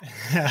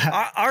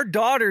Our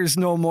daughters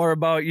know more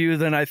about you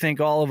than I think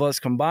all of us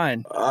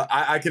combined.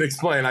 I can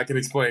explain,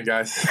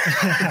 guys.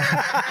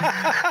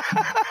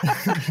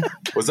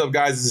 What's up,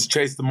 guys? This is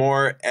Chase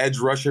DeMoor, edge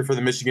rusher for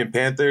the Michigan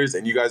Panthers,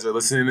 and you guys are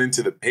listening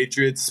to the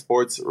Patriots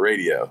Sports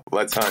Radio.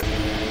 Let's hunt.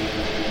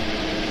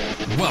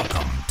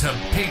 Welcome to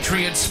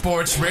Patriot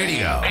Sports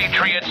Radio.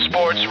 Patriot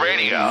Sports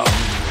Radio.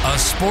 A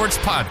sports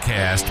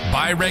podcast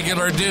by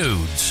regular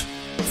dudes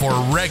for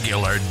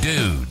regular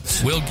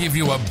dudes. We'll give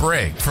you a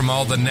break from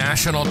all the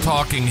national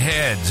talking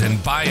heads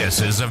and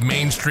biases of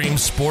mainstream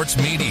sports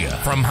media.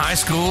 From high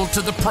school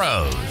to the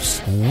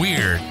pros,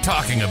 we're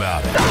talking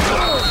about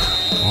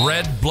it.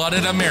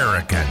 Red-blooded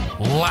American.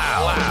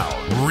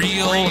 Loud,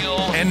 real,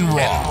 and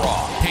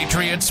raw.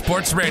 Patriot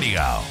Sports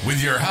Radio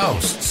with your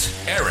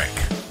hosts, Eric,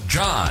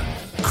 John,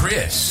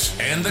 Chris,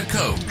 and the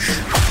coach.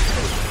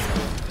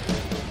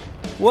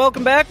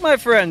 Welcome back, my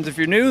friends. If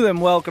you're new, then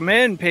welcome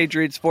in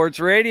Patriot Sports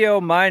Radio.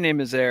 My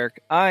name is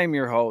Eric. I'm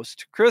your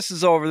host. Chris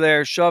is over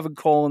there shoving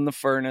coal in the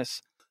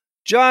furnace.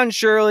 John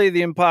Shirley,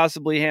 the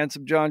impossibly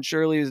handsome John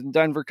Shirley, is in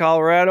Denver,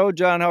 Colorado.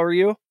 John, how are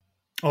you?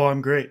 Oh,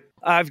 I'm great.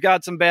 I've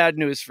got some bad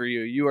news for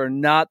you. You are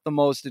not the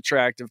most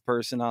attractive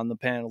person on the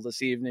panel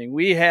this evening.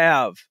 We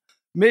have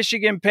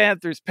Michigan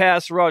Panthers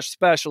pass rush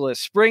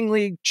specialist, Spring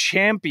League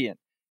champion,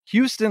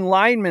 Houston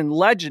lineman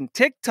legend,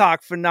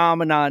 TikTok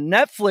phenomenon,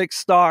 Netflix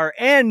star,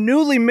 and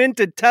newly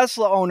minted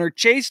Tesla owner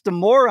Chase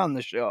DeMoor on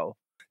the show.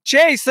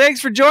 Chase,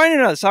 thanks for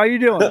joining us. How are you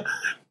doing?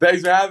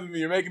 Thanks for having me.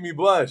 You're making me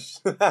blush.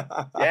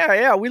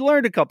 Yeah. We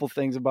learned a couple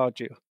things about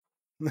you.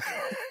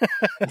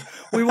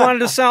 We wanted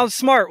to sound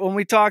smart when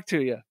we talked to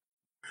you.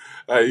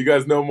 You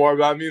guys know more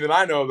about me than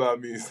I know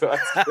about me. So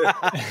that's good.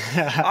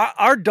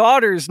 Our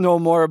daughters know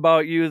more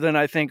about you than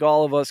I think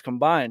all of us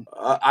combined.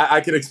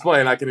 I can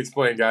explain,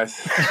 guys.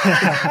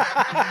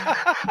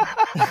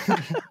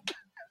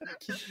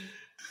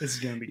 This is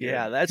going to be good.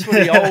 Yeah, that's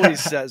what he always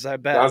says, I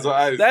bet.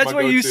 That's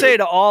what you say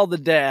to all the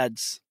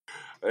dads.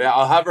 Yeah,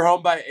 I'll have her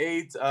home by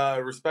 8,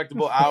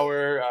 respectable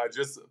hour,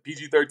 just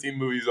PG-13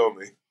 movies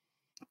only.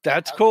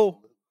 That's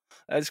cool.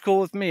 That's cool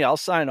with me. I'll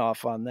sign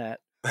off on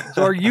that.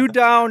 So are you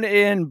down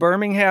in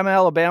Birmingham,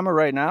 Alabama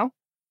right now?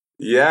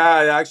 Yeah,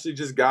 I actually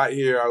just got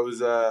here. I was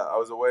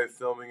away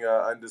filming an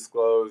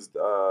undisclosed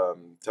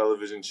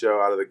television show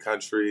out of the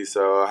country,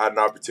 so I had an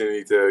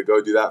opportunity to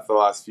go do that for the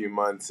last few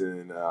months,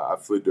 and I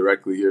flew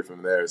directly here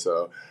from there.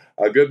 So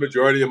a good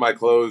majority of my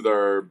clothes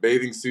are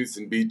bathing suits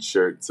and beach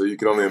shirts, so you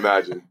can only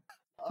imagine.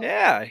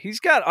 Yeah, he's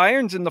got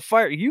irons in the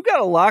fire. You got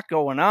a lot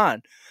going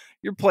on.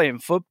 You're playing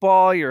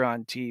football. You're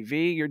on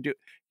TV.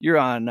 You're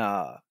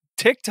on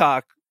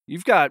TikTok.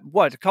 You've got,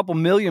 a couple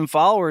million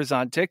followers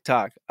on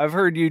TikTok. I've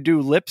heard you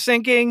do lip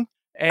syncing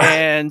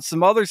and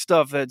some other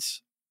stuff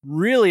that's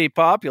really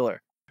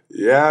popular.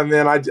 Yeah,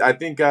 man, I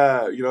think,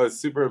 it's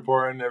super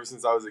important. Ever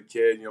since I was a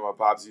kid, my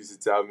pops used to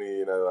tell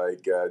me,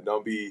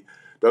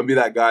 don't be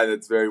that guy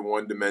that's very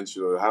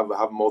one-dimensional.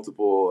 Have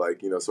multiple,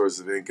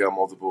 sources of income,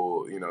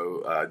 multiple,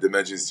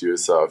 dimensions to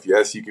yourself.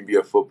 Yes, you can be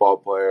a football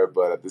player,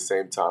 but at the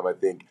same time, I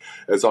think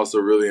it's also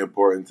really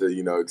important to,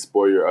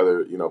 explore your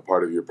other,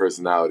 part of your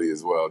personality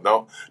as well.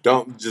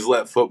 Don't just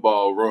let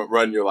football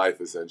run your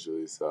life,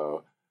 essentially.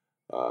 So,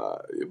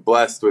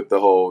 blessed with the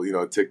whole,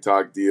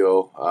 TikTok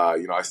deal.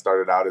 I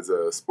started out as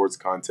a sports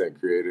content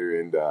creator,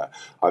 and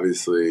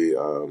obviously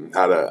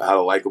had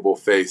a likable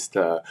face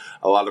to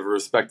a lot of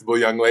respectable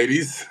young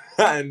ladies,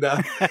 and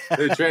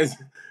they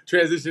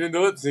transitioned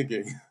into lip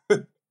syncing.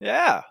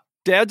 Yeah,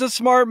 Dad's a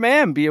smart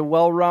man. Be a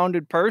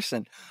well-rounded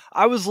person.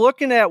 I was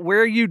looking at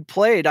where you'd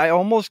played. I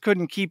almost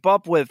couldn't keep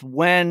up with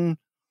when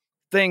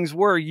things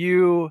were.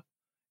 You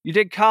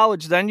did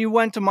college, then you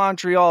went to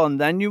Montreal, and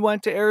then you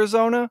went to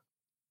Arizona.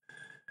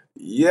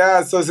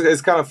 Yeah, so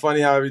it's kind of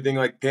funny how everything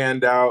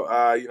panned out.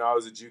 I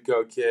was a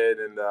JUCO kid,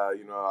 and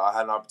I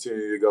had an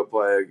opportunity to go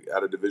play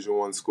at a Division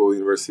I school,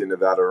 University of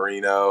Nevada,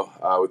 Reno,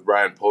 with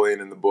Brian Pullian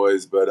and the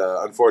boys. But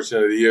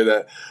unfortunately, the year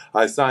that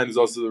I signed was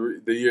also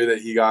the year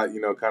that he got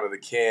kind of the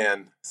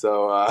can.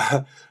 So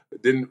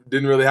didn't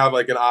really have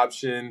an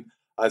option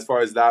as far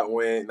as that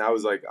went. And I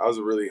was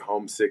a really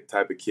homesick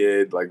type of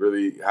kid.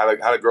 Really had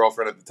a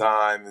girlfriend at the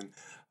time, and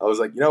I was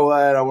like, you know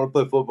what? I want to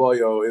play football,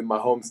 in my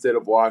home state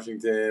of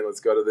Washington. Let's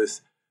go to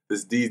this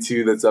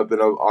D2 that's up and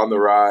on the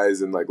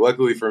rise. And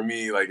luckily for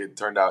me, it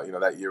turned out,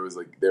 that year was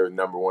they were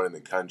number 1 in the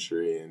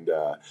country, and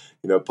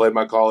played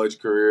my college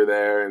career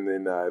there, and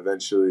then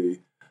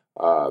eventually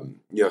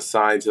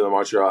signed to the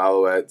Montreal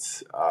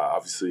Alouettes.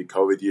 Obviously,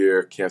 COVID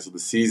year, canceled the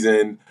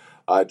season.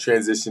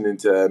 Transitioned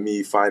into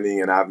me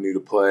finding an avenue to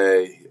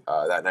play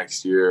that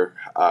next year.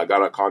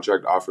 Got a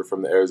contract offer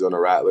from the Arizona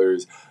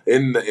Rattlers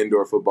in the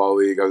indoor football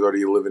league. I was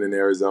already living in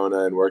Arizona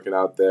and working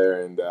out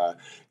there, and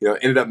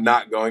ended up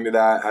not going to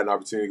that. Had an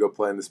opportunity to go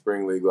play in the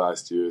spring league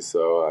last year,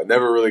 so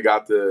never really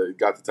got to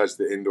touch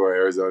the indoor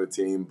Arizona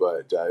team,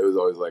 but it was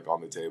always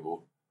on the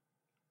table.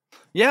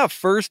 Yeah,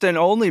 first and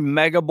only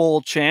Mega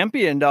Bowl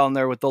champion down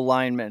there with the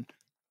linemen.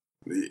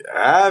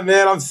 Yeah,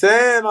 man, I'm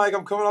saying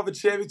I'm coming off a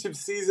championship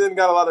season.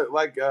 Got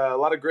a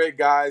lot of great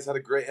guys. Had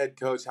a great head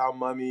coach, Hal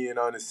Mumme,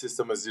 and his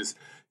system was just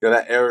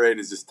that error rate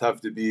is just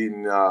tough to beat.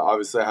 And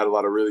obviously I had a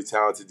lot of really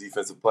talented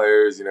defensive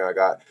players. I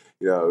got,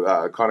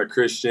 Connor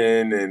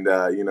Christian and,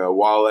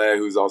 Wale,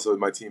 who's also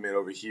my teammate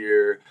over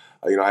here.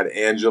 I had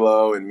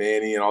Angelo and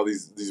Manny and all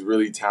these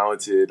really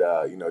talented,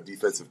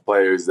 defensive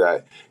players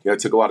that,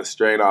 took a lot of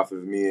strain off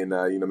of me and,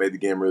 made the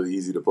game really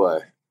easy to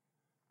play.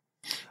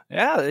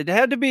 Yeah, it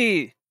had to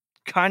be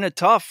kind of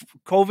tough.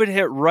 COVID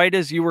hit right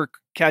as you were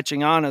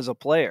catching on as a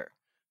player,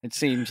 it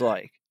seems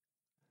like.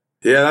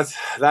 Yeah,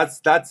 that's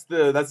the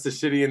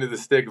shitty end of the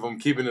stick. If I'm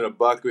keeping it a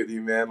buck with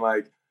you, man,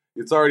 like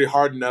it's already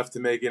hard enough to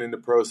make it into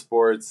pro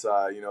sports,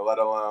 let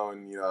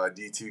alone a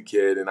D2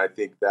 kid. And I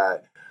think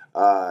that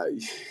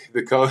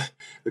the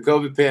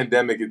COVID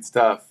pandemic, it's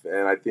tough,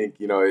 and I think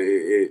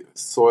it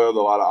soiled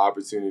a lot of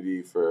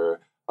opportunity for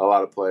a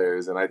lot of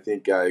players. And I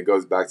think it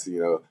goes back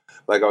to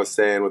like I was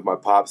saying with my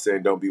pop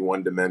saying don't be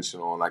one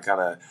dimensional, and I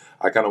kind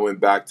of went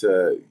back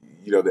to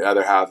the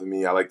other half of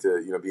me. I like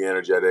to be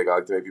energetic. I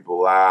like to make people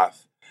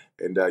laugh.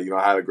 And, I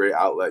had a great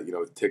outlet,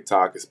 with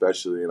TikTok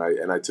especially.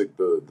 And I took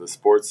the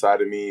sports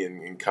side of me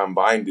and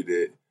comboed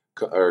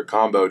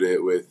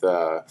it with,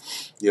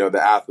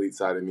 the athlete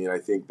side of me. And I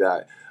think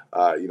that,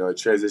 it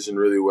transitioned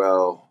really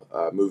well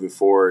moving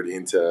forward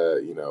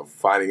into,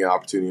 finding an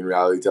opportunity in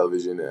reality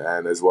television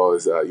and as well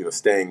as,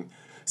 staying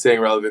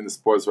relevant in the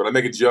sports world. I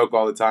make a joke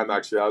all the time,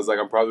 actually. I was like,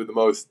 I'm probably the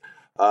most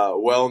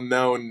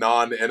well-known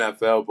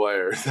non-NFL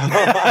player.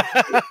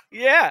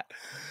 Yeah.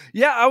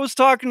 I was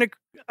talking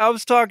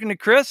to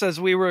Chris as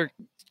we were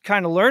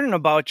kind of learning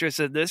about you. I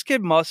said, this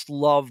kid must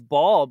love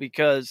ball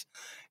because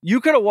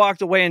you could have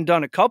walked away and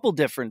done a couple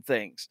different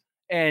things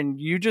and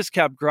you just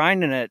kept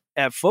grinding it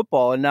at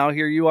football. And now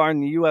here you are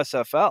in the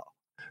USFL.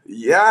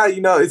 Yeah,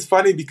 it's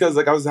funny because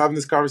like I was having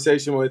this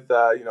conversation with,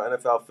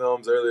 NFL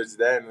Films earlier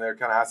today and they're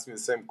kind of asking me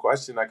the same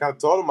question. I kind of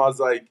told them, I was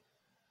like,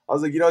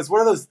 it's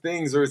one of those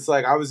things where it's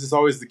like I was just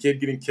always the kid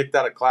getting kicked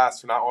out of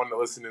class for not wanting to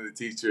listen to the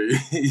teacher.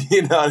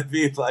 You know what I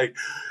mean? Like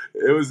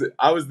I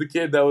was the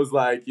kid that was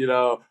like,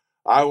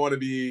 I want to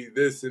be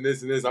this and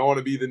this and this. I want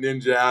to be the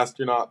ninja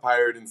astronaut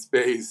pirate in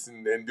space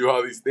and do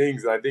all these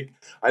things. And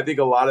I think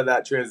a lot of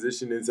that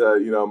transitioned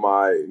into,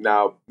 my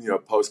now,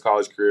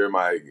 post-college career,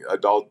 my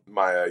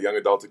young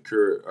adult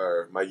career,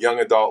 or my young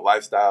adult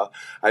lifestyle.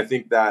 I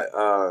think that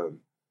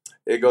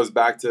it goes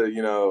back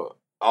to,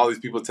 all these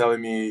people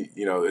telling me,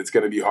 it's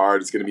going to be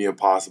hard, it's going to be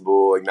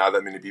impossible. Like, not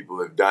that many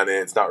people have done it.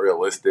 It's not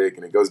realistic.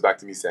 And it goes back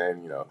to me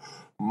saying,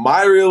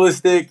 my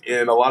realistic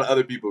and a lot of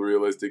other people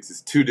realistic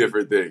is two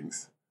different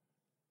things.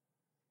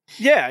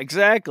 Yeah,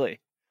 exactly.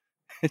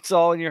 It's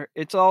all in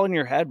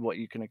your head what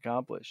you can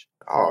accomplish.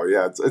 Oh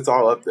yeah, it's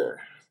all up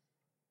there.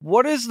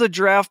 What is the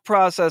draft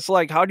process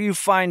like? How do you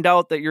find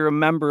out that you're a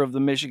member of the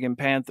Michigan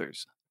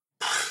Panthers?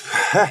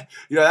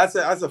 That's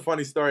a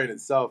funny story in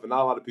itself, and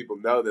not a lot of people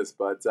know this,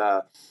 but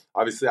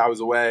obviously I was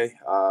away,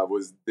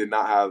 did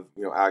not have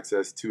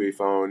access to a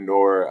phone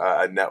nor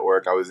a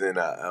network. I was in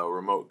a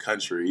remote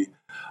country,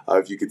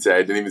 if you could say.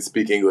 I didn't even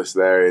speak English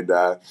there, and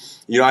I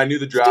knew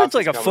the draft. It's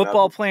like a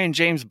football playing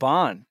James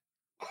Bond.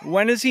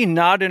 When is he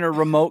not in a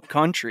remote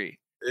country?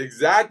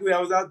 Exactly. I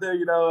was out there,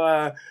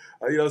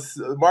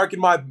 marking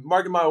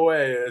my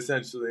way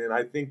essentially, and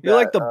I think you're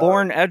like the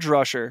born edge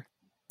rusher.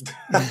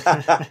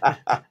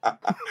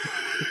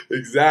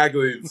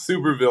 Exactly.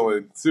 Super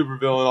villain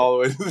all the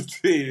way to the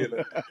T.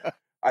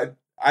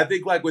 I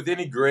think like with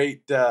any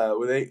great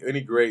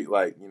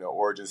like,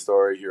 origin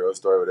story, hero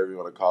story, whatever you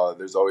want to call it,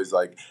 there's always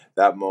like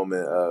that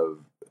moment of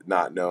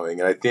not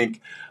knowing. And I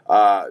think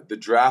the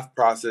draft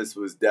process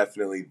was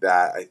definitely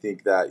that. I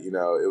think that,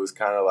 it was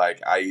kind of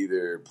like I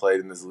either played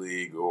in this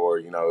league or,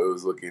 it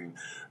was looking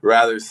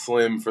rather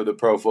slim for the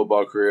pro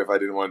football career if I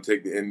didn't want to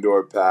take the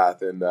indoor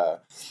path. And I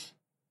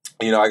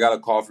got a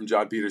call from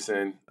John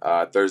Peterson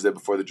Thursday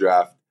before the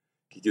draft.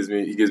 He gives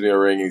me a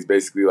ring, and he's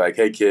basically like,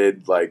 "Hey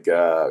kid, like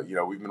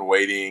we've been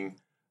waiting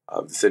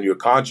to send you a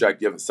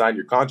contract. You haven't signed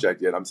your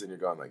contract yet." I'm sitting here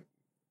going like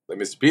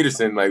Mr.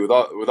 Peterson, like with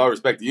all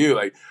respect to you,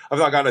 like I've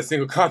not gotten a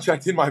single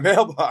contract in my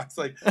mailbox.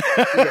 Like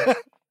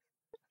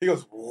he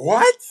goes,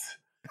 "What?"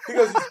 He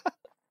goes,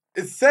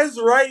 "It says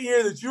right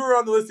here that you were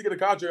on the list to get a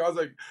contract." I was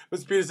like,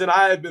 "Mr. Peterson,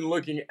 I have been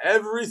looking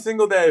every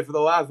single day for the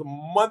last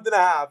month and a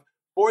half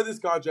for this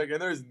contract, and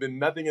there's been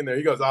nothing in there."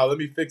 He goes, "Oh, let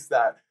me fix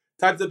that."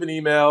 Types up an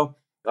email.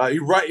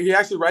 He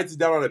actually writes it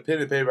down on a pen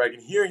and paper. I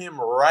can hear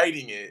him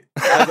writing it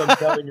as I'm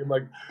telling him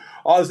like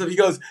all this stuff. He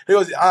goes,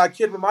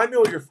 "Kid, remind me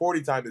what your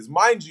 40 time is."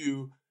 Mind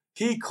you,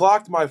 he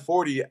clocked my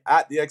 40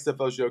 at the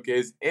XFL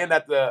showcase and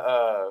at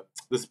the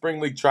spring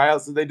league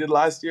tryouts that they did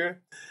last year,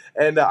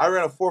 and I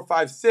ran a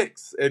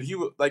 4.56, and he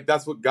like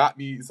that's what got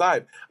me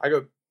signed. I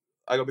go,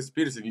 "Mr.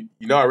 Peterson,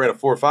 I ran a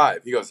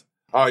 4.5." He goes,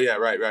 "Oh yeah,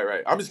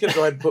 right. I'm just gonna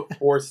go ahead and put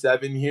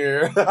 4.7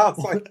 here."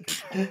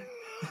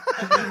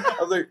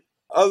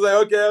 I was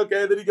like,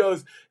 okay. Then he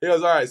goes, all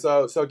right,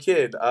 so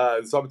kid, so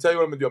I'm gonna tell you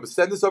what I'm gonna do. I'm gonna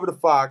send this over to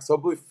Fox.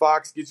 Hopefully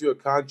Fox gets you a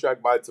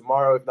contract by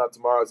tomorrow. If not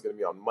tomorrow, it's gonna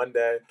be on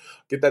Monday.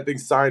 Get that thing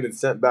signed and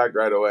sent back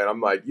right away. And I'm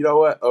like, you know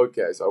what?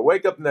 Okay. So I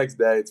wake up the next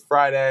day. It's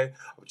Friday.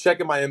 I'm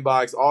checking my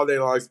inbox all day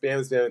long,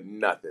 spam,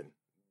 nothing.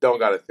 don't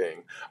got a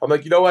thing. I'm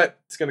like, you know what?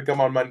 It's going to come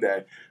on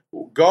Monday.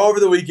 Go over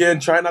the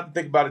weekend. Try not to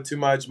think about it too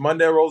much.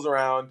 Monday rolls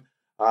around.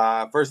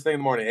 First thing in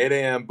the morning, 8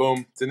 a.m.,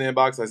 boom. It's in the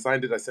inbox. I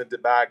signed it. I sent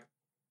it back.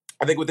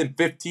 I think within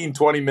 15,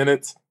 20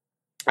 minutes,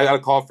 I got a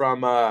call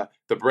from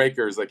the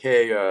Breakers. Like,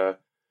 hey, you're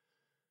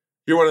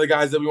one of the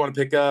guys that we want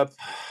to pick up.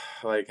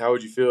 Like, how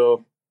would you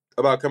feel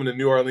about coming to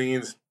New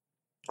Orleans?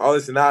 All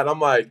this and that. And I'm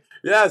like,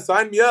 yeah,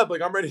 sign me up.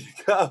 Like, I'm ready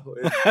to go.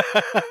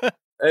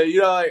 And,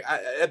 you know, like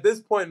at this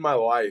point in my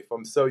life,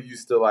 I'm so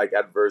used to like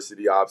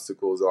adversity,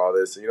 obstacles, all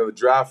this. And, you know, the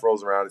draft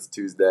rolls around. It's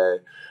Tuesday.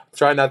 I'm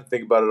trying not to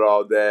think about it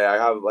all day. I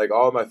have like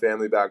all of my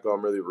family back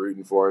home really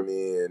rooting for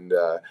me. And,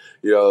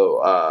 you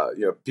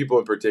know, people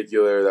in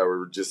particular that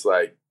were just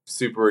like,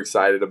 super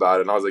excited about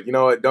it. And I was like, you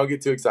know what, don't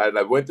get too excited.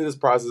 I went through this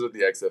process with the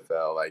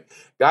XFL. Like,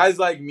 guys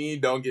like me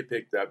don't get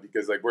picked up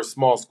because like we're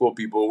small school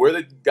people. We're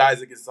the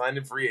guys that get signed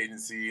in free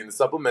agency and the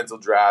supplemental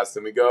drafts,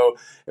 and we go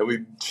and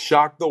we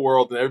shock the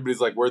world, and everybody's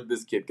like, where'd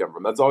this kid come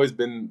from? That's always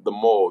been the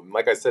mold. And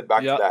like I said,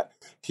 back to that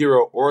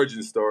hero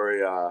origin story,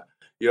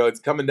 you know, it's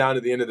coming down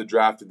to the end of the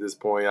draft at this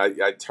point.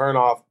 I turn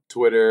off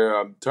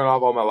Twitter, turn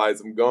off all my lights,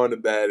 I'm going to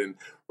bed, and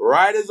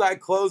right as I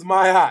close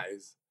my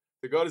eyes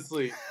to go to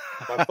sleep,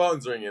 my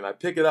phone's ringing. I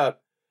pick it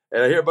up,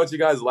 and I hear a bunch of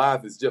guys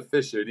laugh. It's Jeff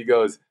Fisher, and he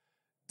goes,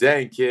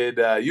 "Dang, kid,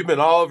 you've been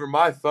all over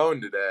my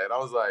phone today." And I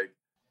was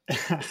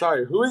like,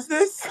 "Sorry, who is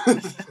this?"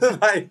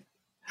 like,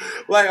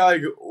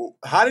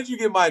 how did you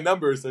get my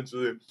number,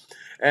 essentially?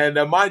 And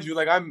mind you,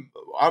 like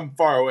I'm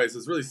far away, so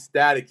it's really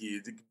staticky.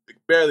 You can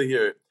barely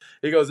hear it.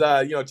 He goes,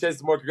 "You know,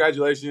 Chase DeMoor,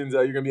 congratulations.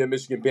 You're gonna be a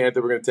Michigan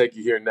Panther. We're gonna take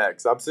you here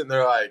next." I'm sitting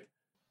there like,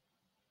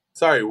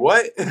 "Sorry,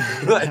 what?"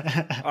 Like,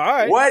 all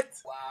right, what?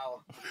 Wow.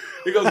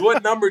 He goes,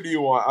 "What number do you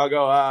want?" I'll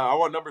go, "I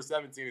want number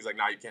 17. He's like,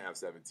 "No, you can't have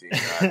 17. I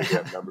think you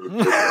have number 15.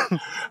 I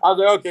was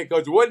like, "Okay,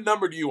 coach, what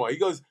number do you want?" He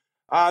goes,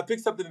 "Pick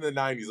something in the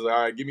 90s. I was like,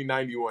 "All right, give me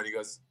 91. He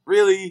goes,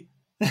 "Really?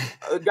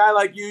 A guy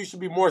like you should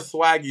be more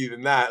swaggy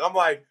than that." I'm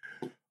like,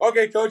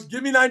 "Okay, coach,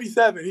 give me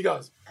 97. He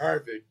goes,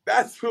 "Perfect.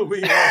 That's who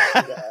we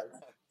want."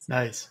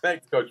 Nice.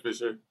 Thanks, Coach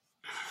Fisher.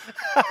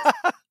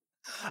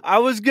 I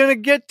was going to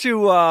get to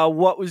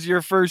what was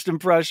your first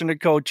impression of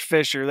Coach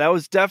Fisher. That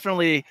was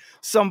definitely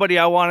somebody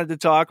I wanted to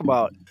talk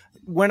about.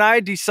 When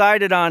I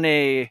decided on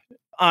a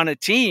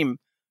team,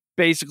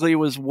 basically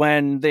was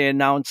when they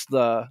announced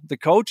the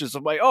coaches.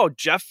 I'm like, oh,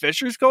 Jeff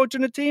Fisher's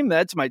coaching a team?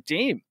 That's my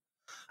team.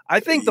 I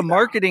think the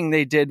marketing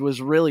they did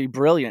was really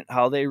brilliant,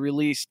 how they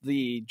released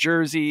the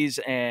jerseys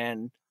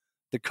and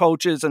the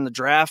coaches and the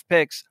draft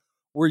picks.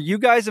 Were you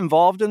guys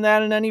involved in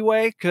that in any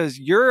way? Because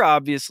you're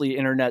obviously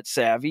internet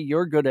savvy.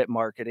 You're good at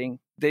marketing.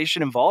 They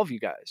should involve you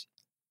guys.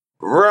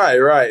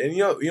 Right. And you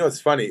know, it's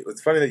funny.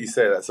 It's funny that you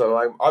say that. So,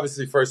 like,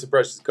 obviously, first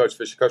impressions of Coach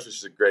Fisher. Coach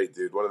Fisher's a great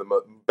dude. One of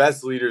the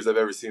best leaders I've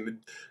ever seen. The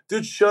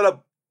dude showed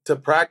up to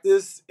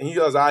practice, and he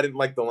goes, "I didn't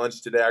like the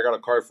lunch today. I got a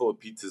cart full of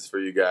pizzas for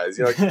you guys."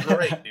 You know, like,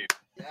 great dude.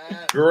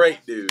 Yes.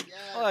 Great dude.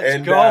 Yes.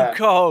 Let's go,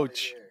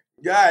 Coach.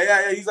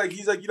 Yeah. He's like,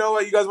 you know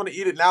what? You guys want to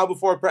eat it now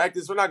before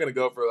practice? We're not going to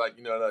go for like,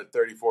 you know, another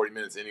 30, 40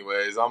 minutes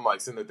anyways. I'm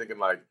like sitting there thinking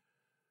like,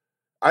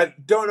 I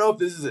don't know if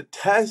this is a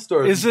test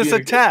or is this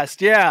a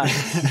test? Yeah.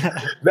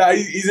 No,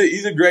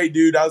 he's a great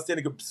dude.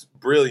 Outstanding,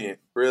 brilliant.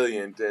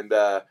 And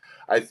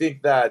I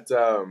think that,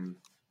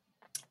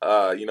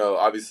 you know,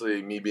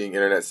 obviously me being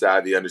internet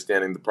savvy,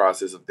 understanding the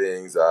process of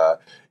things,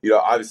 you know,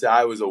 obviously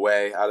I was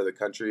away out of the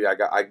country.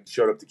 I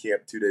showed up to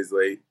camp 2 days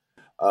late.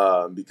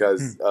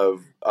 Because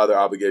of other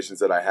obligations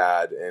that I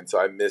had. And so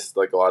I missed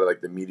like a lot of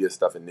like the media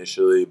stuff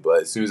initially,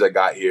 but as soon as I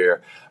got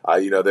here,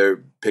 you know,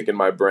 they're picking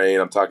my brain.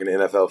 I'm talking to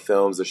NFL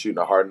Films. They're shooting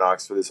a Hard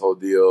Knocks for this whole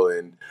deal.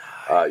 And,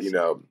 you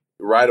know,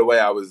 right away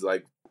I was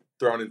like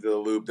thrown into the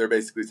loop. They're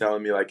basically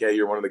telling me like, hey,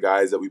 you're one of the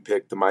guys that we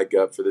picked to mic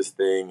up for this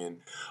thing. And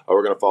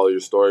we're going to follow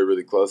your story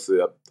really closely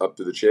up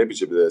to the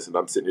championship of this. And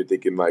I'm sitting here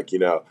thinking like, you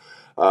know,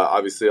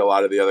 obviously a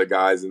lot of the other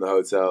guys in the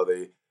hotel,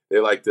 they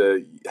like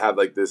to have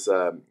like this,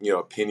 you know,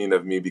 opinion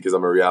of me because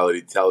I'm a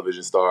reality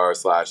television star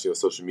 / you know,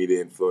 social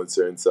media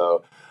influencer. And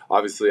so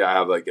obviously I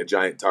have like a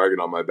giant target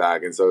on my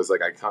back. And so it's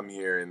like I come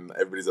here and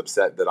everybody's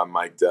upset that I'm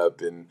mic'd up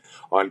and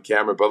on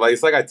camera. But like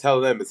it's like I tell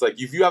them, it's like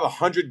if you have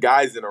 100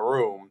 guys in a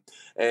room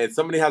and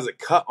somebody has a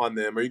cut on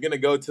them, are you going to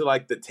go to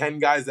like the 10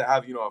 guys that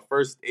have, you know, a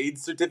first aid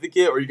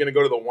certificate, or are you going to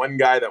go to the one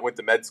guy that went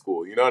to med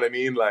school? You know what I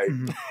mean? Like,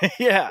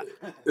 yeah,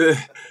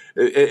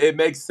 it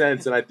makes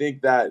sense. And I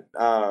think that,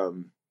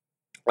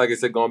 like I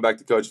said, going back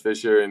to Coach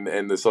Fisher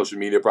and the social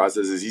media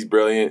processes, he's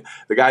brilliant.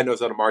 The guy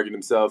knows how to market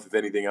himself. If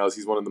anything else,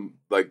 he's one of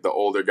the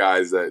older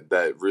guys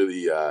that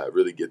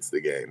really gets the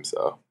game.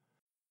 So,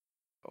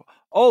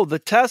 oh, the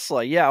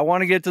Tesla. Yeah, I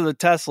want to get to the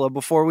Tesla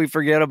before we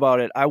forget about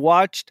it. I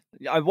watched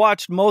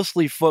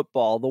mostly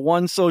football. The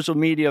one social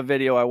media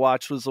video I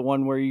watched was the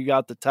one where you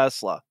got the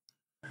Tesla.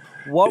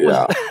 What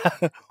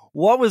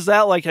was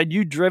that like? Had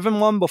you driven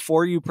one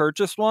before you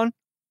purchased one?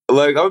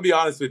 Like, I would be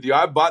honest with you,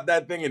 I bought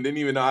that thing and didn't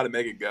even know how to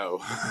make it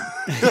go.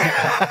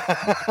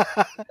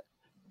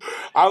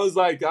 I was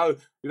like, you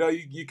know,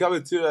 you come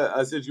into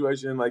a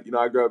situation like, you know,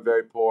 I grew up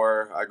very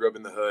poor. I grew up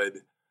in the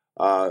hood.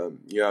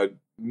 You know,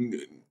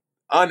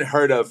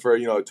 unheard of for, a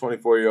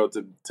 24-year-old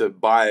to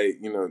buy,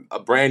 a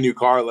brand new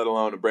car, let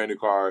alone a brand new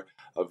car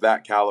of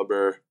that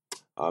caliber.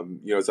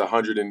 It's a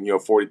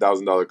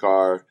 $140,000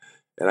 car.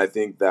 And I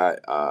think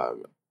that,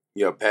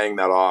 paying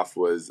that off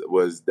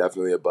was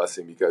definitely a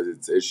blessing,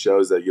 because it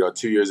shows that,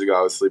 2 years ago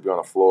I was sleeping on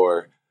a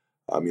floor,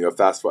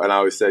 fast forward. And I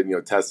always said,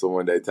 Tesla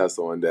one day.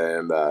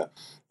 And, I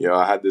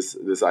had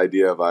this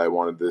idea of I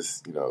wanted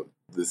this,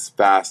 this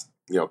fast,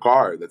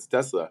 car that's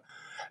Tesla.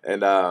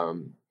 And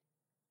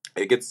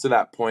it gets to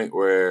that point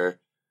where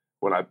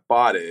when I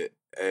bought it,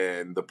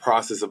 and the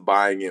process of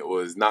buying it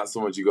was not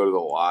so much you go to the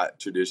lot,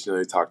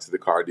 traditionally talk to the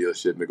car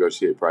dealership,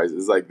 negotiate prices.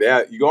 It's like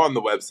that. You go on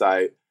the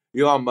website,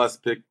 Elon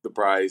Musk picked the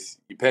price,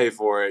 you pay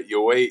for it,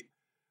 you wait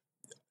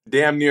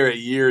damn near a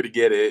year to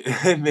get it,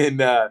 and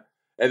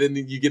then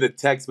you get a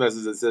text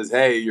message that says,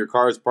 "Hey, your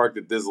car is parked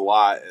at this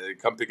lot, and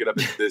come pick it up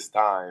at this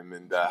time,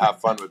 and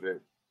have fun with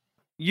it."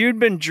 You'd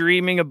been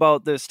dreaming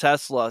about this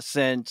Tesla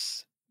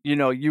since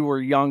you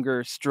were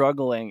younger,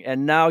 struggling,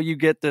 and now you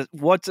get this.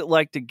 What's it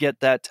like to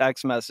get that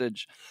text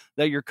message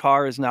that your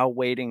car is now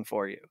waiting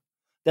for you?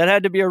 That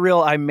had to be a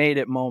real "I made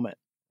it" moment.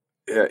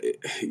 Yeah,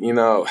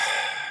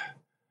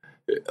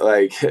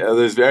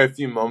 there's very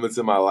few moments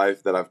in my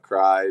life that I've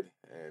cried,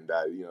 and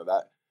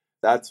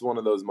that's one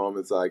of those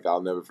moments like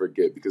I'll never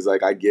forget, because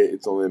like I get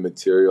it's only a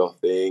material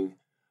thing,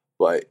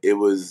 but it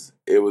was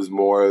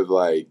more of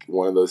like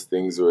one of those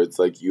things where it's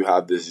like you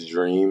have this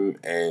dream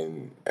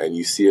and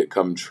you see it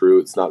come true.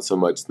 It's not so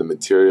much the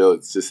material,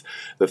 it's just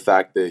the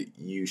fact that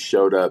you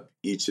showed up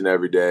each and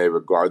every day,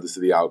 regardless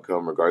of the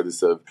outcome,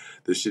 regardless of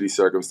the shitty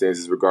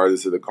circumstances,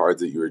 regardless of the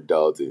cards that you were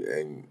dealt,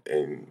 and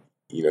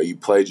you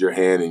played your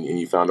hand and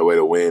you found a way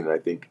to win. And I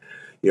think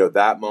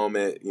that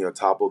moment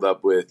toppled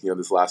up with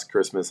this last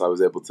Christmas, I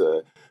was able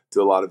to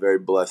do a lot of very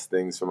blessed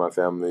things for my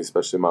family,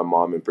 especially my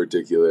mom in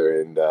particular.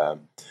 And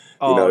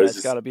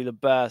that's got to be the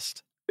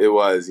best. It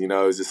was, it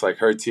was just like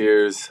her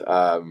tears.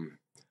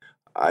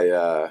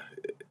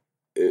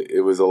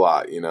 It was a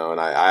lot, and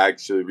I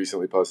actually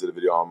recently posted a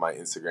video on my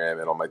Instagram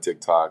and on my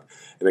TikTok,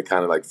 and it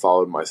kind of like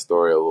followed my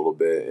story a little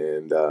bit.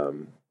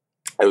 And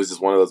it was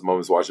just one of those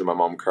moments watching my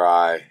mom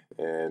cry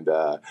and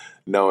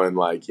knowing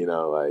like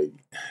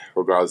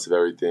regardless of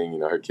everything,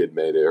 her kid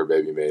made it, her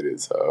baby made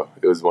it. So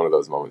it was one of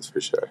those moments for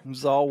sure. It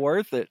was all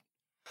worth it.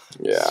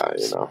 Yeah,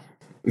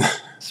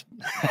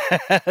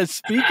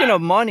 Speaking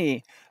of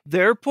money,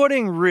 they're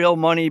putting real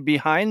money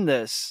behind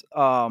this.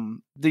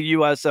 The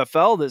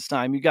USFL this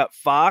time. You got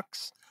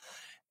Fox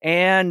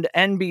and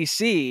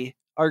NBC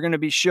are going to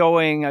be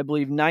showing, I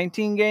believe,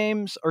 19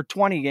 games or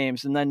 20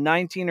 games, and then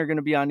 19 are going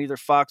to be on either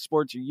Fox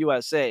Sports or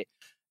USA.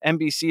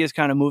 NBC is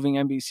kind of moving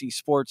NBC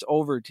Sports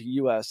over to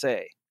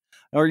USA.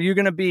 Are you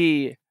going to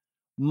be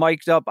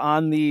mic'd up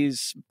on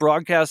these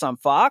broadcasts on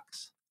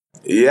Fox?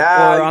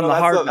 Yeah, or on the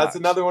Hard Knocks? That's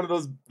another one of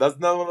those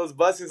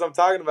blessings I'm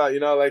talking about.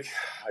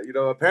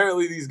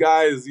 Apparently these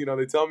guys,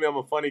 they tell me I'm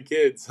a funny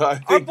kid, so I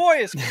think our boy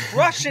is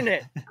crushing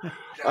it.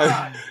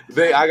 I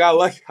got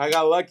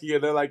lucky,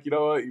 and they're like, you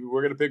know what,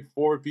 we're gonna pick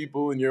 4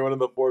 people, and you're one of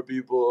the 4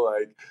 people.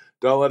 Like,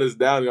 don't let us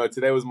down.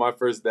 Today was my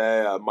first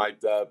day. I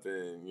mic'd up,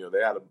 and they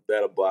had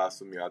a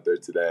blast with me out there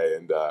today.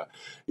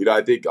 And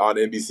I think on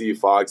NBC,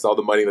 Fox, all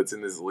the money that's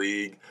in this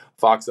league,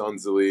 Fox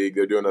owns the league.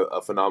 They're doing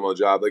a phenomenal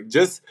job. Like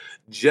just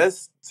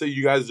so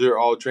you guys are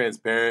all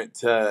transparent,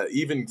 to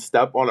even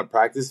step on a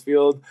practice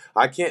field,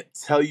 I can't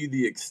tell you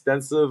the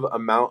extensive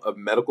amount of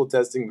medical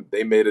testing that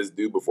they made us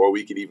do before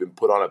we could even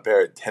put on a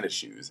pair of tennis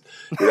shoes.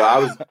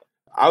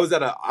 I was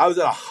at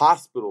a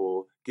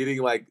hospital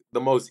getting like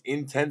the most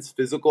intense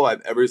physical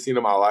I've ever seen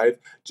in my life,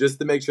 just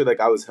to make sure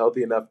like I was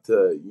healthy enough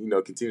to,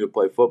 continue to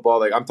play football.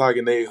 Like I'm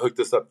talking, they hooked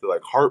us up to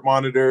like heart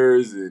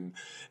monitors, and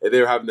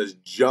they were having us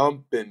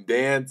jump and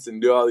dance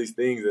and do all these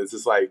things. And it's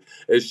just like,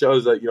 it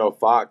shows that,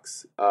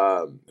 Fox,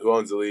 who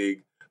owns the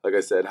league, like I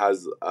said,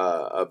 has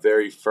a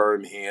very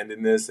firm hand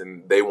in this,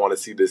 and they want to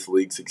see this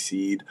league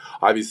succeed.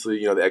 Obviously,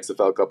 the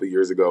XFL a couple of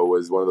years ago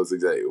was one of those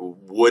leagues that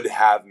would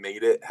have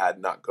made it had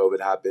not COVID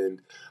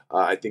happened.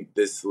 I think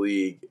this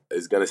league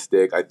is going to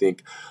stick. I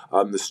think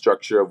the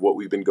structure of what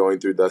we've been going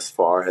through thus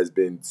far has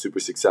been super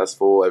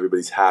successful.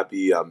 Everybody's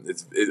happy.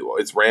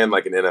 It's ran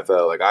like an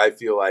NFL. Like I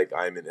feel like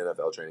I'm in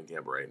NFL training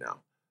camp right now.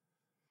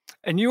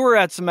 And you were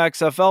at some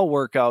XFL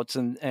workouts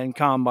and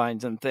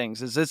combines and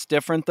things. Is this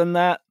different than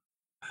that?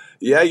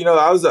 Yeah,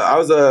 I was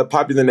a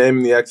popular name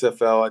in the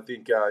XFL. I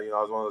think I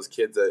was one of those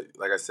kids that,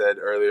 like I said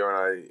earlier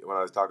when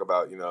I was talking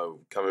about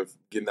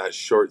getting that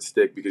short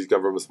stick because you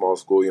come from a small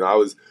school. I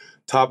was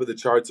top of the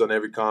charts on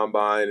every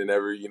combine and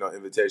every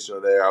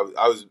invitational there.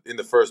 I was in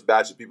the first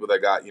batch of people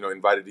that got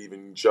invited to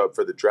even show up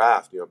for the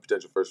draft.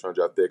 Potential first round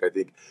draft pick. I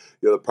think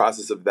the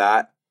process of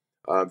that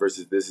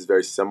versus this is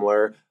very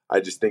similar. I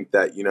just think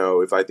that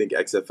if I think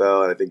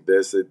XFL and I think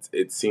this,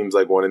 it seems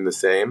like one and the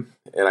same.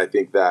 And I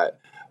think that.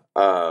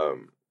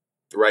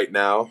 Right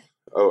now,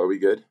 are we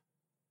good?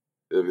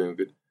 Everything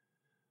good?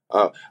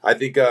 I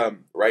think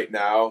right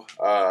now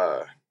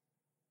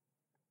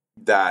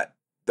that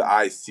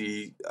I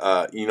see,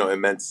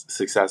 immense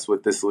success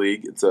with this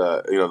league. It's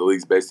the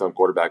league's based on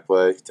quarterback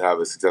play. To have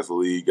a successful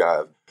league,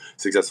 have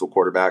successful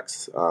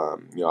quarterbacks.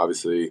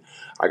 Obviously,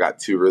 I got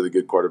 2 really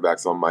good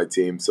quarterbacks on my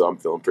team, so I'm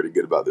feeling pretty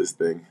good about this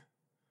thing.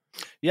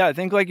 Yeah, I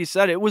think like you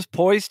said, it was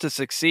poised to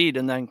succeed,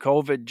 and then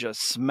COVID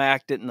just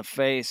smacked it in the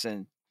face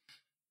and,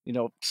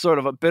 sort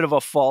of a bit of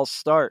a false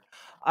start.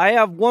 I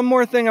have one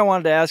more thing I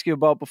wanted to ask you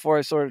about before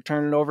I sort of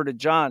turn it over to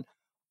John.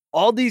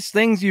 All these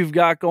things you've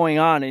got going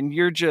on, and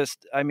you're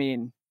just,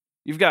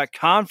 you've got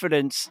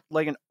confidence,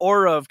 like an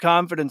aura of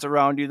confidence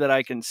around you that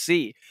I can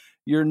see.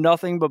 You're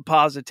nothing but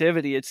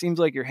positivity. It seems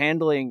like you're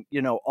handling,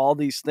 all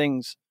these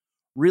things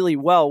really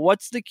well.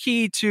 What's the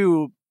key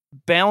to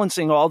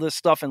balancing all this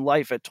stuff in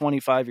life at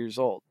 25 years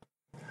old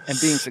and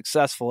being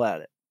successful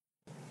at it?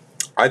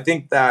 I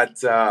think that,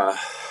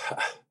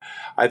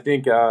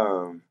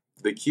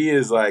 the key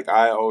is, like,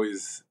 I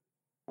always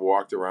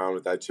walked around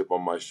with that chip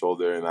on my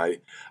shoulder, and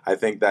I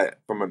think that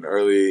from an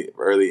early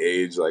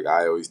age, like,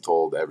 I always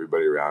told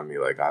everybody around me,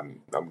 like,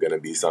 I'm gonna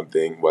be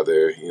something,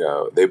 whether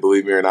they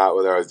believe me or not,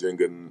 whether I was doing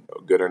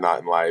good or not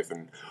in life,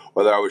 and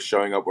whether I was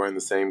showing up wearing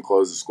the same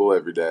clothes to school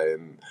every day.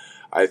 And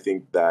I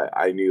think that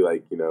I knew,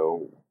 like,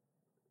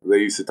 they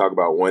used to talk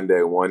about one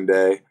day.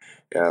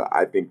 And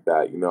I think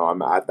that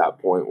I'm at that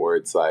point where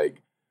it's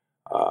like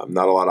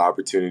not a lot of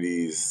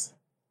opportunities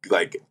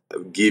like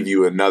give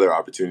you another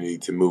opportunity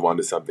to move on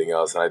to something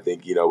else. And I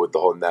think, with the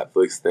whole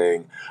Netflix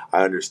thing,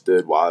 I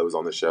understood while I was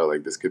on the show,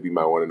 like, this could be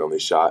my one and only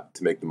shot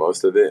to make the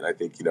most of it. And I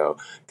think,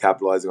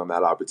 capitalizing on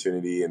that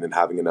opportunity and then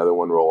having another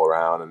one roll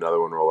around.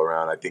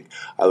 I think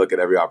I look at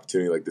every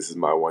opportunity like this is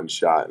my one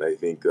shot. And I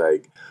think,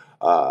 like,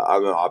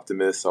 I'm an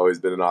optimist, always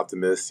been an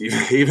optimist,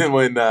 even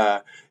when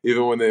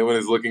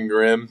it's looking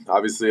grim.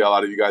 Obviously, a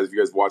lot of you guys, if you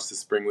guys watch the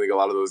Spring League, a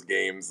lot of those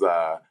games,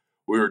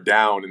 we were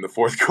down in the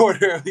fourth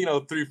quarter,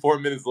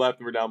 3-4 minutes left,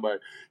 and we're down by,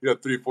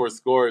 3-4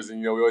 scores. And,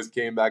 we always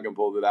came back and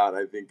pulled it out.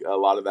 And I think a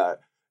lot of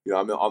that,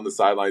 I'm on the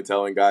sideline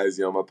telling guys,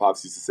 my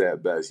pops used to say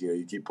it best,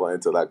 you keep playing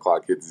until that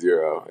clock hits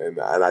 0. And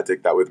I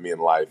take that with me in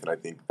life. And I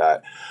think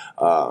that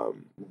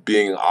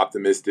being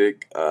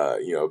optimistic,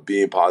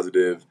 being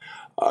positive,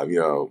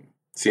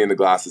 seeing the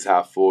glass is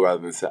half full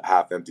rather than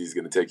half empty is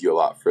going to take you a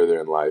lot further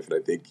in life. And I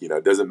think,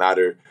 it doesn't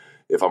matter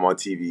if I'm on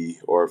TV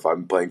or if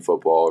I'm playing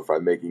football or if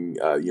I'm making,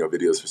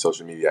 videos for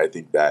social media. I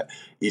think that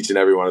each and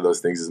every one of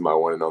those things is my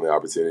one and only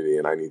opportunity,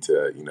 and I need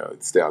to,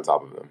 stay on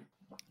top of them.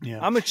 Yeah.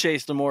 I'm a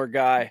Chase DeMoor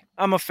guy.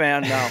 I'm a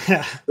fan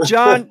now.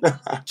 John,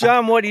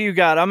 what do you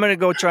got? I'm going to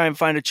go try and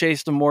find a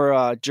Chase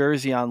DeMoor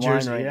jersey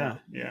online right now.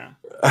 Yeah.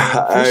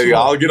 Hey,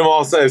 I'll get them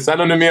all signed. Send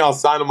them to me. I'll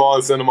sign them all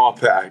and send them all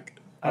back.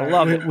 I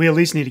love it. We at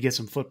least need to get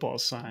some football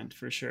signed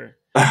for sure.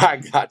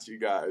 I got you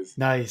guys.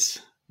 Nice.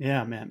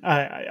 Yeah, man.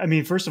 I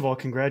mean, first of all,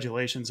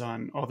 congratulations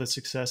on all the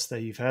success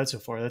that you've had so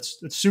far. That's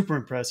super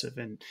impressive.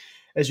 And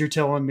as you're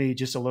telling me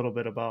just a little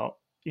bit about,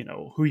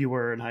 who you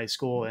were in high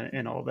school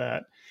and all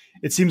that,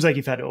 it seems like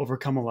you've had to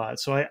overcome a lot.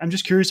 So I'm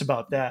just curious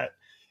about that.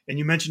 And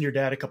you mentioned your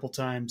dad a couple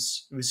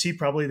times. Was he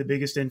probably the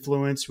biggest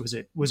influence? Was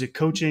it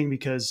coaching?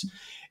 Because,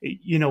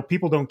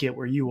 people don't get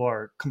where you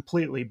are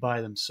completely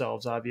by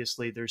themselves.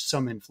 Obviously, there's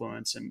some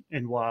influence.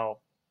 And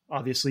while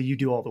obviously you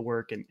do all the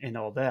work and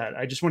all that,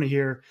 I just want to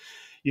hear,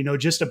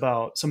 just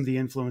about some of the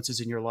influences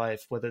in your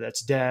life, whether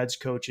that's dads,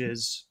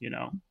 coaches,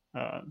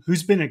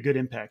 who's been a good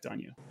impact on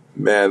you?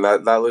 Man,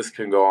 that list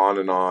can go on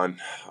and on.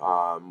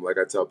 Like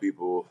I tell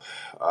people,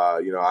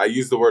 I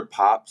use the word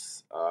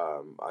pops.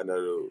 I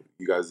know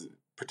you guys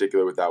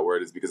particular with that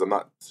word is because I'm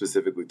not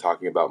specifically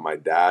talking about my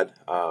dad.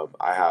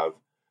 I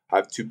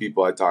have 2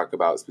 people I talk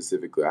about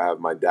specifically. I have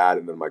my dad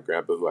and then my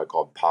grandpa, who I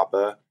called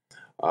Papa.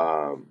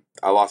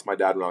 I lost my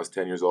dad when I was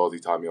 10 years old. He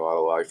taught me a lot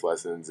of life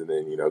lessons. And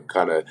then,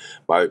 kind of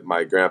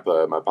my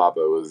grandpa, my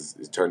Papa was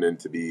turned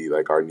into be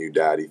like our new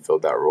dad. He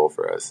filled that role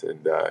for us.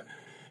 And,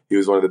 he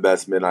was one of the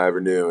best men I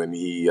ever knew. And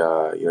he,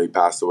 he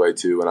passed away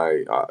too when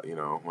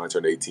I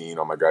turned 18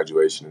 on my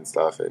graduation and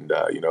stuff. And,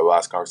 the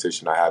last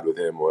conversation I had with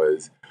him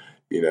was,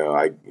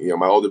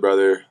 my older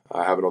brother,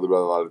 I have an older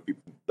brother.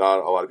 Not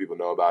a lot of people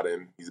know about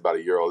him. He's about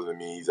a year older than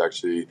me. He's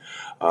actually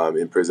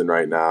in prison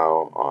right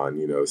now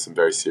on, some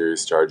very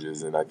serious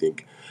charges. And I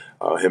think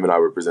him and I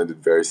were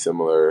presented very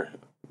similar,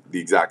 the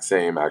exact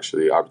same,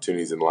 actually,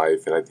 opportunities in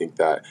life. And I think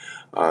that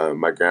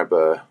my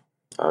grandpa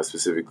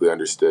specifically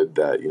understood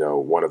that,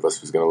 one of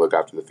us was going to look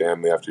after the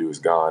family after he was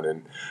gone.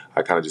 And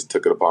I kind of just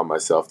took it upon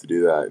myself to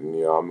do that.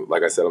 And,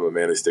 like I said, I'm a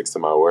man who sticks to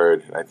my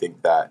word. And I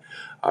think that,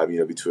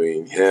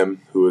 between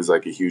him, who was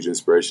like a huge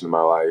inspiration in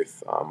my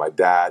life, my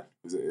dad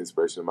was an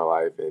inspiration in my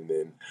life. And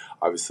then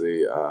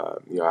obviously,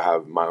 I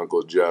have my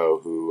Uncle Joe,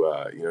 who,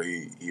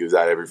 he was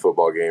at every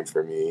football game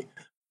for me,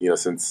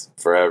 since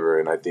forever.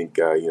 And I think,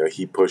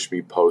 he pushed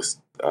me post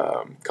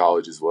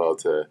college as well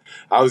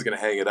I was going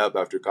to hang it up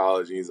after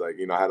college. And he's like,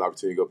 I had an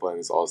opportunity to go play in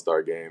this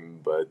all-star game,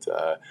 but,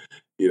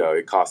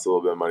 it cost a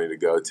little bit of money to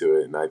go to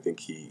it. And I think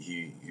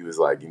he was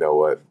like, you know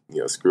what,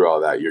 screw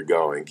all that. You're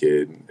going,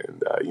 kid.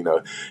 And,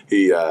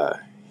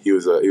 he he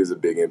was a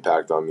big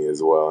impact on me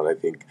as well. And I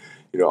think,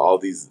 all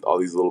these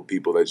little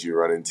people that you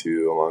run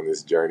into along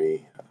this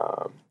journey,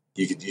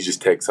 you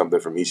just take something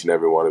from each and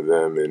every one of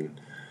them.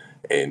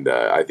 And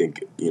I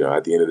think,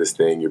 at the end of this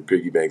thing, your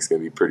piggy bank's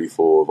going to be pretty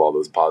full of all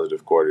those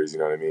positive quarters. You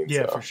know what I mean?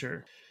 Yeah, for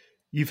sure.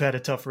 You've had a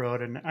tough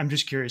road, and I'm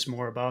just curious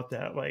more about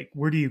that. Like,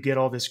 where do you get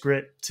all this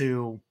grit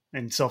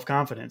and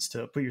self-confidence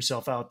to put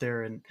yourself out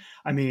there? And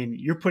I mean,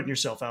 you're putting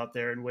yourself out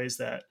there in ways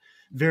that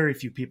very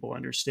few people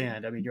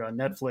understand. I mean, you're on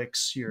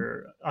Netflix,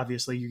 you're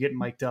getting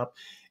mic'd up.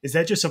 Is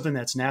that just something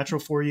that's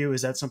natural for you?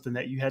 Is that something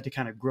that you had to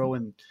kind of grow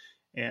and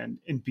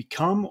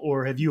become,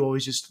 or have you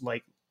always just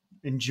like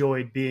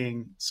enjoyed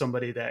being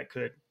somebody that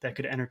could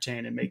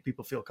entertain and make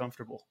people feel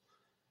comfortable?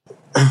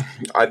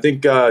 I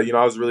think, I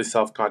was a really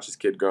self-conscious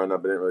kid growing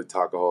up. I didn't really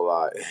talk a whole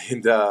lot.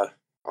 And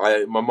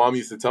my mom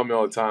used to tell me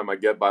all the time, I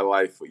get by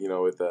life,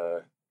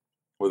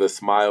 with a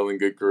smile and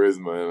good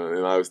charisma.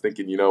 And I was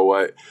thinking, you know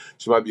what,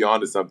 she might be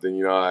onto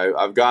something.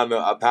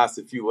 I've passed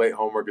a few late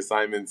homework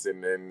assignments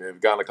and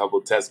have gotten a couple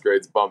of test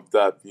grades bumped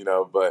up,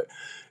 but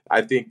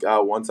I think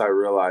once I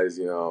realized,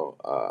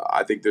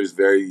 I think there's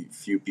very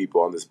few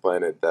people on this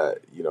planet that,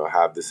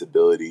 have this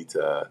ability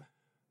to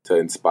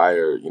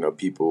inspire,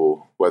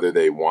 people, whether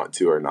they want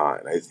to or not.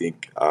 And I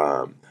think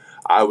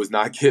I was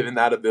not given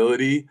that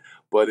ability,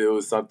 but it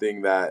was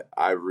something that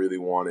I really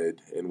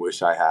wanted and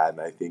wish I had.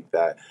 And I think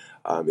that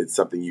it's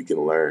something you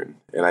can learn.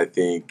 And I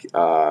think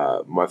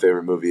my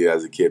favorite movie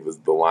as a kid was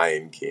The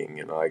Lion King.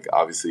 And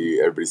obviously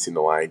everybody's seen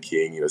The Lion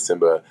King.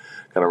 Simba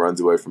kind of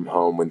runs away from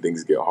home when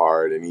things get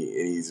hard, and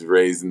he's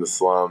raised in the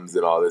slums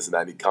and all this and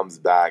that. And he comes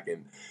back,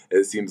 and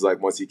it seems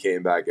like once he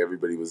came back,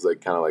 everybody was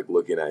kind of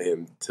looking at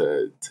him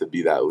to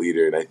be that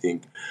leader. And I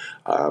think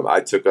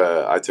I took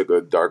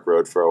a dark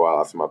road for a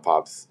while after my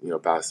pops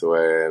passed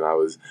away, and I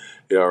was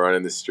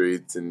running the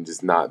streets and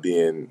just not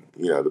being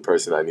the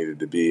person I needed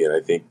to be. And I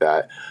think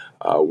that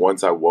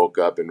once I woke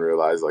up and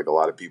realized a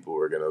lot of people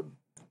were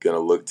gonna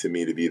look to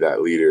me to be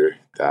that leader,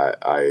 that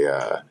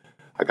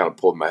I kind of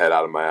pulled my head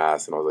out of my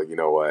ass, and I was like, you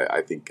know what,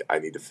 I think I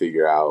need to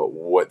figure out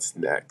what's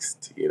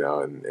next,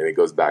 and it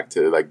goes back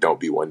to don't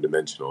be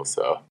one-dimensional.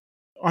 So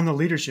on the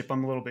leadership,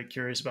 I'm a little bit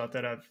curious about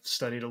that. I've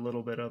studied a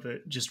little bit of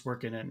it just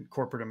working in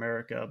corporate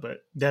America,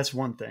 but that's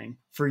one thing.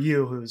 For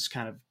you, who's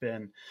kind of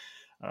been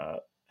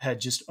had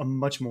just a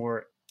much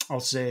more, I'll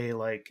say,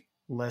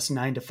 less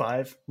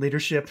 9-to-5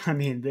 leadership. I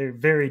mean, they're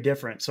very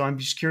different. So I'm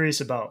just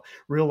curious about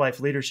real life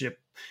leadership.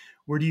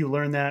 Where do you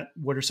learn that?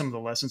 What are some of the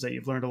lessons that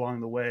you've learned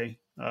along the way?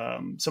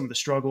 Some of the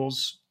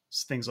struggles,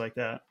 things like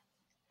that.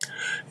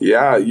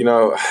 Yeah,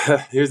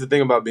 here's the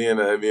thing about being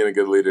a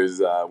good leader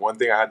is one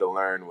thing I had to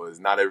learn was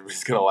not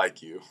everybody's gonna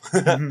like you.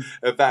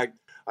 Mm-hmm. In fact,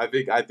 I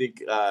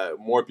think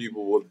more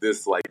people will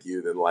dislike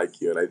you than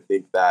like you, and I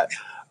think that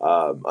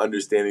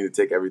understanding to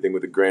take everything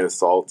with a grain of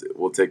salt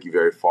will take you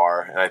very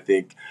far. And I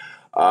think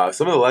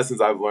some of the lessons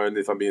I've learned,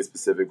 if I'm being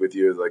specific with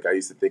you, is I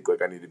used to think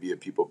I need to be a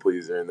people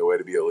pleaser, and the way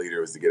to be a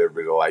leader was to get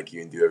everybody to like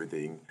you and do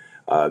everything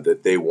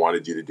that they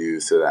wanted you to do,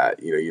 so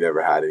that you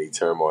never had any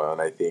turmoil.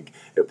 And I think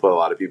it put a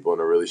lot of people in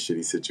really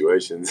shitty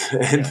situations,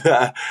 and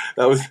I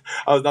was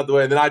not the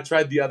way. And then I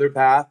tried the other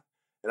path,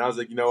 and I was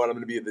like, you know what, I'm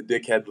going to be the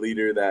dickhead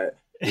leader that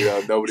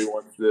nobody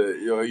wants to.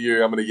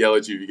 I'm going to yell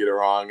at you if you get it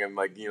wrong, and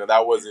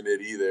that wasn't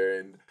it either.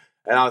 And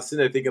I was sitting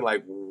there thinking,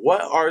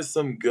 what are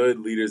some good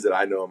leaders that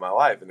I know in my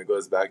life? And it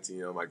goes back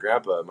to, my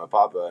grandpa and my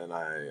papa.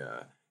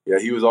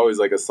 And he was always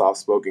a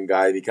soft-spoken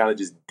guy, and he kind of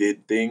just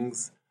did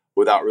things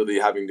without really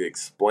having to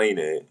explain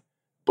it.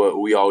 But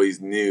we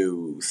always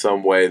knew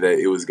some way that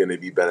it was going to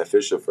be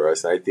beneficial for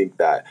us. And I think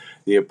that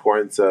the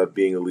importance of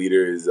being a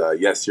leader is,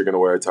 yes, you're going to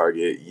wear a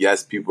target.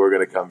 Yes, people are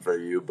going to come for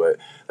you. But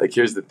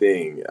here's the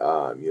thing,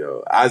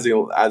 as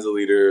a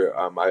leader,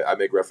 I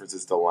make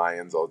references to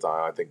lions all the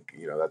time. I think,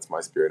 that's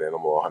my spirit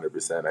animal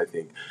 100%. I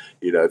think,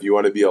 if you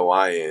want to be a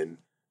lion,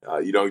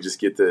 you don't just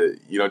get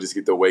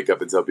to wake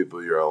up and tell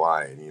people you're a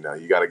lion.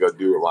 You got to go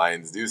do what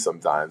lions do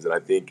sometimes. And I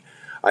think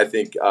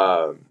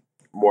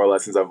more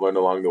lessons I've learned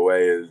along the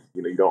way is,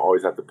 you don't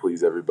always have to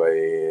please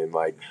everybody. And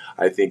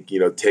I think,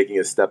 taking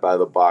a step out of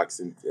the box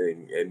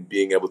and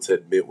being able to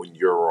admit when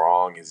you're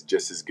wrong is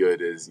just as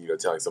good as,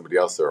 telling somebody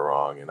else they're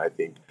wrong. And I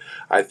think,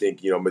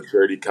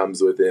 maturity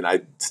comes with it. And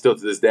I still,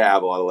 to this day, I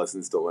have a lot of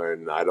lessons to learn,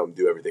 and I don't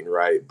do everything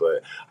right.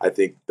 But I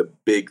think the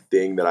big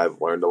thing that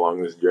I've learned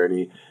along this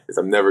journey is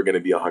I'm never going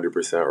to be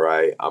 100%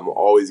 right. I'm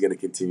always going to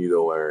continue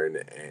to learn.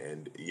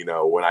 And,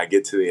 when I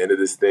get to the end of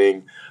this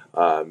thing,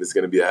 it's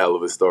going to be a hell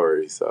of a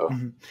story. So,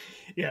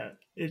 yeah,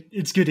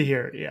 it's good to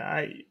hear.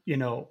 Yeah,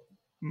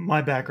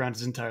 my background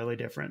is entirely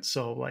different.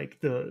 So,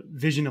 the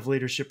vision of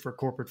leadership for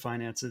corporate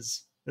finance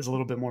is a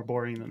little bit more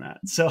boring than that.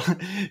 So,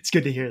 it's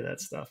good to hear that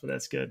stuff. But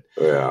that's good.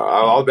 Yeah,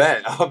 I'll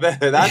bet. That's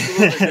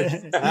a little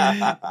bit.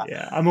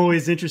 Yeah, I'm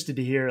always interested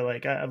to hear.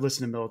 I've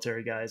listened to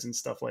military guys and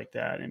stuff like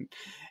that, and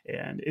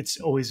it's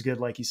always good,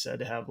 like you said,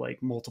 to have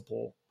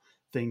multiple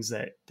things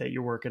that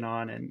you're working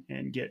on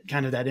and get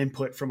kind of that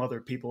input from other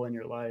people in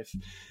your life.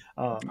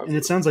 And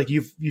it sounds like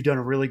you've done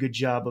a really good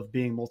job of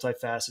being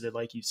multifaceted,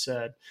 like you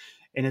said.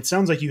 And it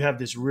sounds like you have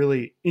this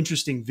really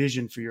interesting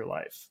vision for your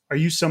life. Are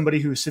you somebody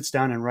who sits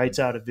down and writes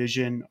out a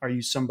vision? Are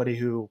you somebody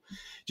who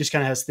just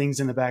kind of has things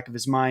in the back of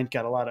his mind,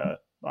 got a lot of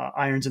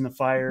irons in the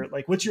fire?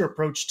 Like, what's your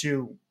approach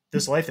to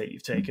this life that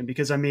you've taken?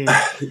 Because I mean,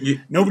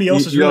 nobody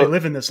else is really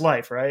living this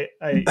life, right?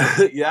 I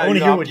want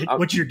to hear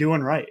what you're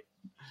doing right.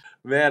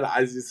 Man,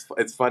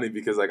 it's funny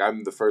because like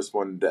I'm the first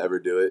one to ever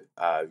do it.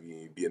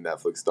 Be a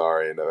Netflix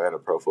star and a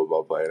pro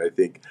football player. And I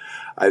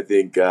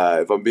think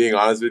if I'm being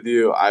honest with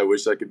you, I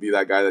wish I could be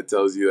that guy that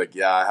tells you like,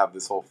 yeah, I have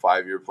this whole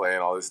 5-year plan,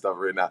 all this stuff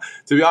right now.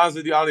 To be honest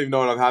with you, I don't even know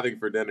what I'm having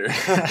for dinner.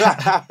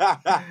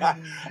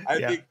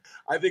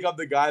 I think I'm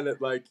the guy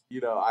that like,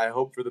 I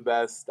hope for the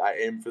best, I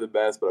aim for the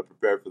best, but I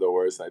prepare for the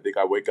worst. I think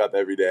I wake up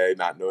every day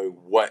not knowing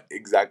what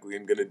exactly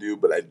I'm going to do,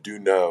 but I do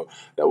know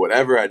that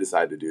whatever I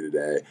decide to do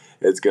today,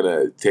 it's going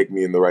to take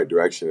me in the right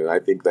direction. And I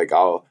think like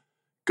I'll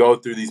go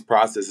through these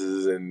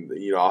processes and,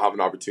 I'll have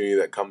an opportunity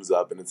that comes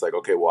up and it's like,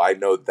 okay, well, I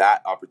know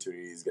that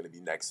opportunity is going to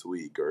be next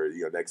week or,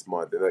 next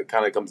month. And it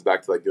kind of comes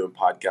back to like doing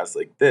podcasts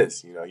like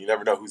this, you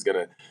never know who's going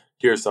to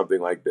hear something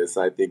like this.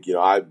 And I think,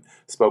 I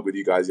spoke with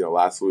you guys,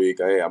 last week,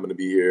 hey, I'm going to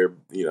be here,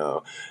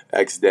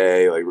 X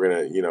day, like we're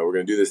going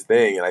to do this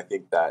thing. And I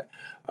think that,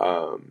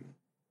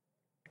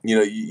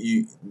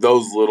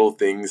 those little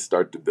things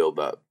start to build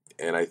up.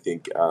 And I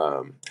think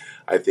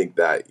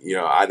that,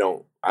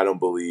 I don't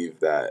believe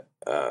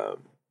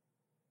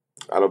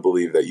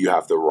that, you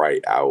have to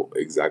write out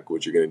exactly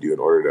what you're going to do in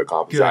order to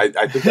accomplish it.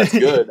 I think that's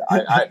good.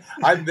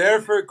 I'm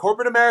there for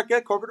corporate America.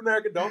 Corporate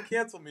America, don't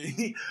cancel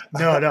me.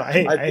 No.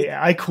 Hey,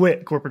 I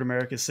quit corporate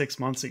America 6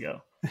 months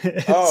ago.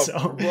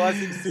 So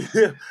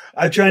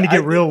I'm trying to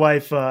get real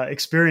life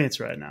experience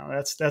right now.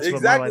 That's exactly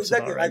what my life's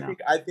about right now.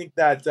 I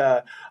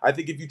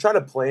think if you try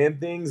to plan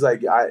things,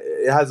 like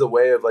it has a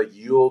way of like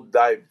you'll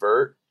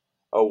divert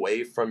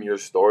away from your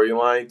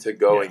storyline to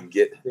go and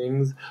get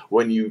things.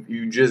 When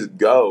you just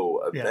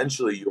go,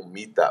 eventually you'll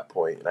meet that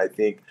point. And I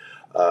think,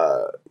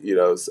 I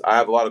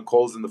have a lot of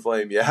coals in the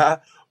flame.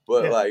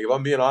 But like, if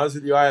I'm being honest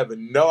with you, I have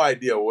no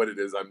idea what it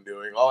is I'm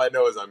doing. All I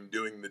know is I'm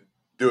doing the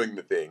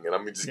thing, and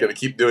I'm just going to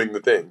keep doing the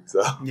thing.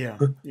 So yeah.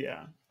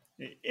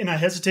 And I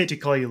hesitate to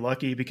call you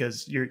lucky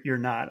because you're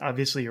not.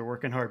 Obviously, you're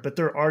working hard, but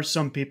there are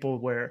some people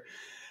where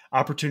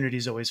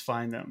opportunities always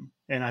find them,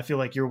 and I feel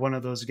like you're one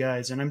of those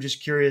guys. And I'm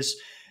just curious.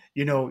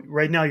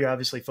 Right now you're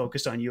obviously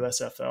focused on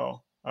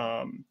USFL.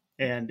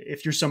 And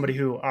if you're somebody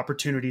who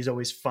opportunities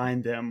always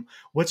find them,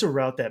 what's a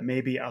route that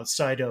maybe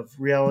outside of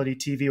reality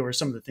TV or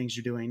some of the things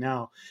you're doing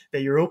now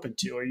that you're open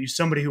to? Are you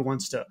somebody who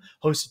wants to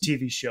host a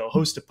TV show,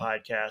 host a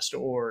podcast,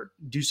 or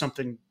do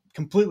something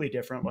completely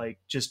different, like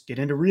just get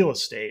into real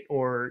estate?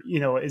 Or,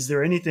 is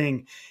there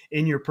anything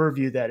in your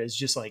purview that is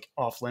just like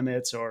off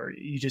limits, or are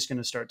you just going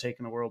to start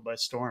taking the world by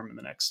storm in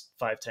the next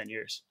 5-10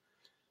 years?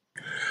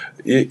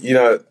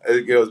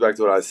 It goes back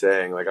to what I was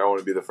saying. Like, I want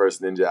to be the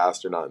first ninja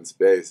astronaut in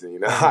space,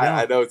 and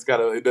I know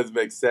it doesn't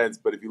make sense,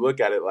 but if you look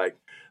at it, like,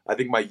 I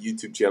think my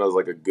YouTube channel is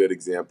like a good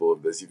example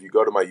of this. If you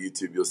go to my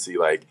YouTube, you'll see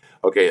like,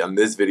 okay, on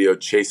this video,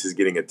 Chase is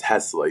getting a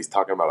Tesla. He's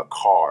talking about a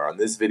car. On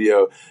this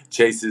video,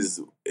 Chase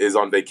is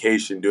on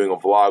vacation doing a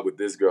vlog with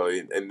this girl.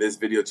 In this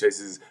video,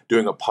 Chase is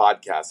doing a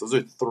podcast. Those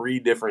are 3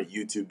 different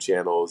YouTube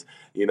channels,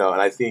 and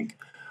I think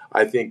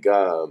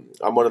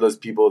I'm one of those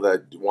people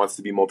that wants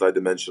to be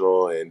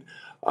multidimensional, and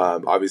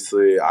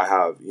obviously I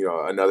have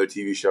another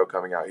TV show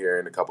coming out here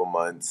in a couple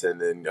months, and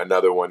then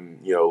another one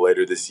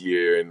later this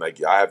year, and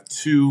like I have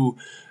 2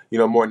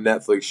 more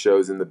Netflix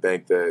shows in the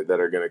bank that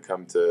are going to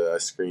come to a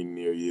screen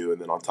near you, and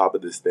then on top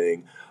of this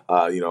thing,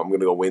 I'm going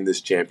to go win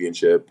this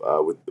championship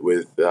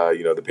with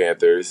the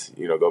Panthers,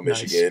 go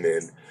Michigan.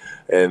 Nice.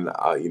 And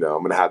I'm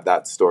going to have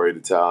that story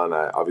to tell. And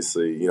I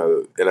obviously,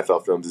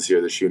 NFL Films is here.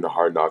 They're shooting a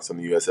Hard Knocks on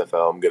the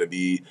USFL. I'm going to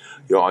be,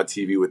 on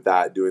TV with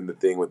that, doing the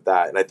thing with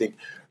that. And I think,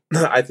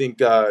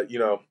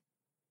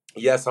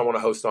 yes, I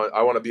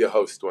want to be a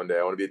host one day.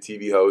 I want to be a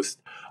TV host.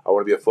 I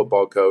want to be a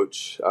football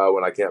coach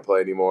when I can't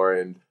play anymore.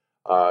 And,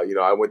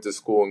 I went to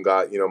school and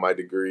got, my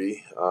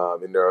degree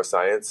in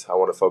neuroscience. I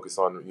want to focus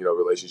on,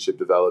 relationship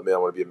development. I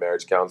want to be a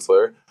marriage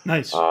counselor.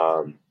 Nice.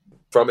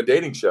 From a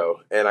dating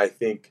show. And I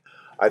think,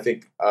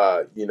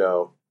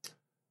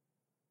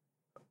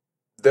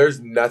 there's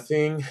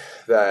nothing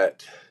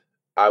that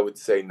I would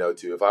say no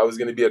to. If I was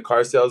going to be a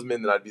car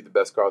salesman, then I'd be the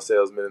best car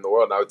salesman in the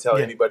world. And I would tell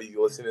anybody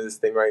listening to this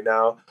thing right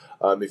now,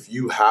 if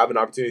you have an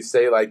opportunity,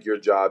 say like your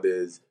job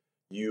is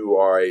you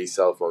are a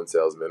cell phone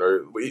salesman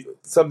or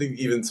something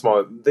even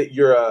smaller, that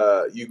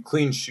you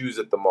clean shoes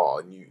at the mall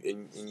and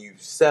you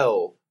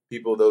sell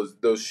people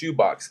those shoe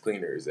box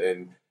cleaners,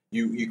 and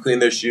you clean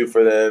their shoe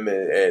for them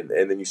and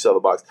then you sell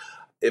the box.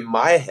 In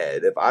my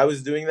head, if I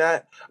was doing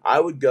that,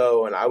 I would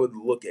go and I would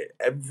look at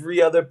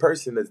every other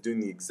person that's doing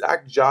the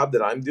exact job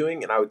that I'm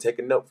doing, and I would take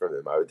a note from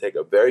them. I would take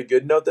a very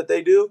good note that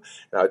they do,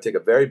 and I would take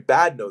a very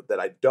bad note that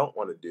I don't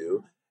want to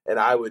do, and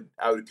I would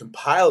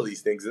compile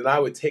these things, and I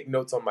would take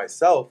notes on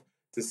myself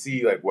to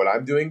see like what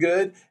I'm doing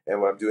good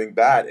and what I'm doing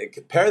bad and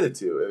compare the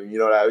two. And you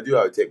know what I would do?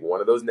 I would take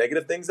one of those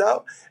negative things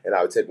out and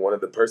I would take one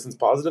of the person's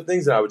positive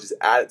things and I would just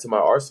add it to my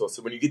arsenal.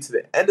 So when you get to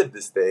the end of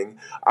this thing,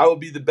 I will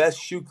be the best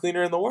shoe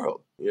cleaner in the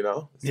world, you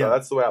know? So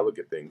that's the way I look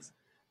at things.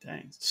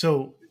 Dang.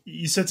 So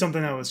you said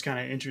something that was kind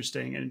of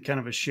interesting and kind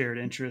of a shared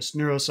interest,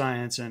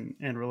 neuroscience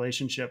and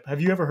relationship.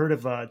 Have you ever heard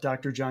of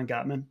Dr. John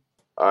Gottman?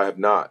 I have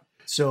not.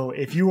 So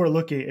if you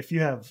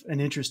have an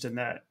interest in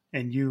that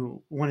and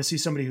you want to see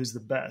somebody who's the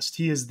best,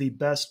 he is the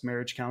best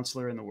marriage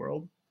counselor in the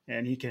world.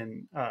 And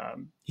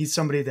he's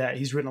somebody that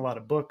he's written a lot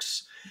of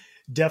books.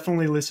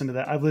 Definitely listen to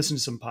that. I've listened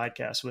to some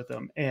podcasts with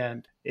him,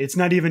 and it's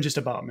not even just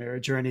about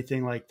marriage or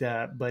anything like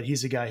that, but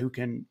he's a guy who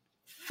can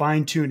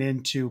fine tune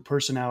into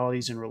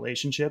personalities and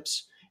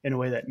relationships in a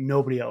way that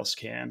nobody else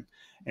can.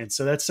 And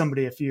so that's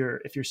somebody, if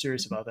you're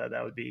serious about that,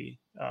 that would be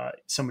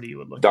somebody you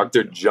would look at.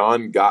 Dr.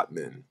 John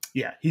Gottman.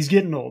 Yeah, he's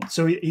getting old.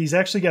 So he's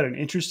actually got an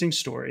interesting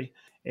story.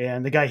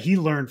 And the guy he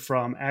learned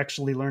from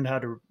actually learned how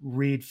to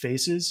read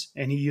faces.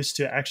 And he used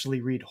to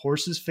actually read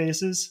horses'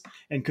 faces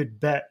and could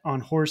bet on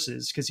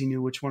horses because he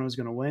knew which one was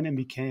going to win and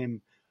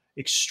became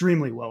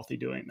extremely wealthy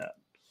doing that.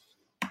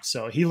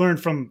 So he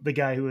learned from the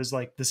guy who was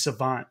like the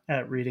savant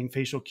at reading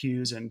facial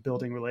cues and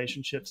building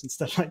relationships and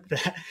stuff like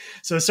that.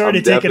 So it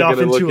started to take it off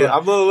into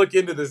I'm going to look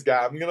into this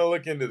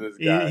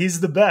guy.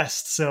 He's the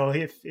best. So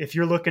if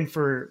you're looking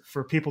for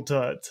people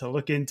to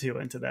look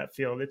into that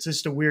field, it's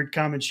just a weird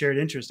common shared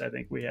interest I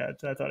think we had.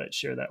 I thought I'd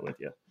share that with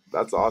you.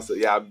 That's awesome.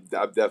 Yeah,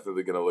 I'm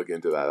definitely going to look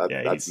into that.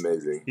 That's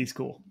amazing. He's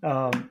cool.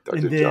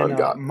 Dr. John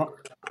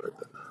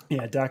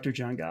Gottman. Dr.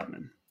 John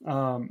Gottman.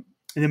 And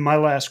then my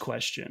last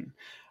question.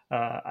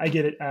 I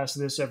get asked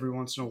this every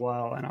once in a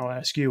while, and I'll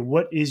ask you,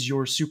 what is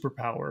your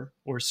superpower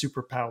or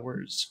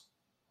superpowers?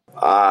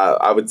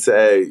 I would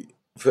say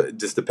it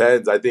just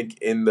depends. I think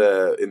in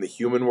the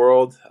human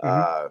world,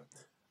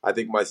 I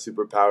think my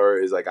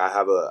superpower is like I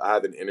have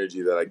an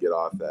energy that I get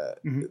off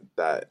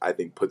that I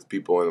think puts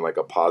people in like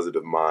a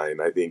positive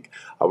mind. I think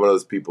I'm one of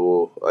those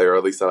people, or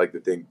at least I like to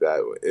think that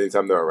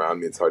anytime they're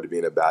around me, it's hard to be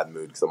in a bad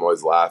mood because I'm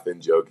always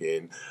laughing,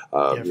 joking,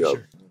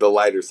 the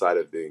lighter side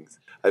of things.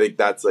 I think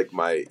that's like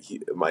my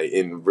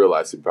in real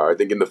life superpower. I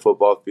think in the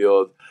football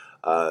field,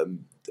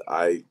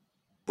 I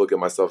look at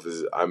myself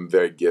as I'm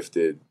very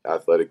gifted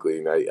athletically,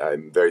 and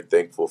I'm very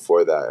thankful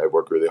for that. I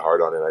work really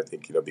hard on it. I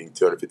think being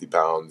 250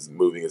 pounds,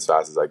 moving as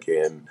fast as I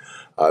can,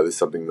 is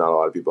something not a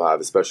lot of people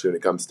have, especially when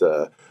it comes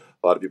to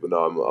a lot of people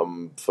know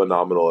I'm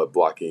phenomenal at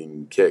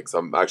blocking kicks.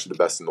 I'm actually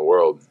the best in the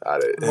world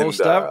at it.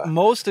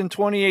 Most in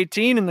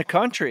 2018 in the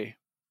country.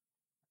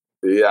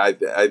 Yeah,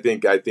 I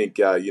think I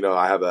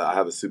have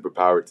a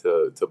superpower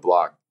to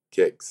block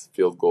kicks,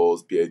 field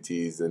goals,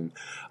 PATs, and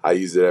I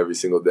use it every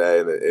single day,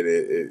 and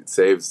it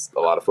saves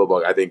a lot of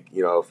football. I think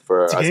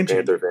for us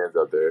Panther fans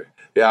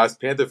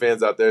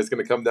out there, it's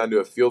going to come down to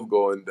a field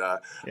goal, and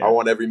I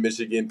want every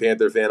Michigan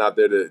Panther fan out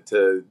there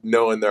to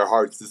know in their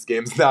hearts this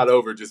game's not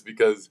over just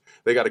because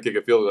they got to kick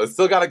a field goal. It's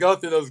still got to go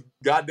through those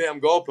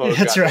goddamn goalposts.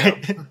 That's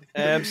right.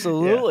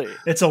 Absolutely. Yeah.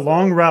 It's a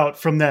long route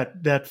from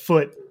that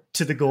foot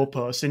to the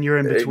goalpost, and you're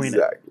in between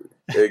it.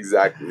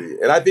 Exactly.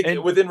 And I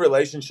think within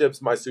relationships,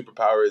 my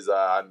superpower is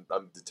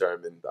I'm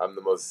determined. I'm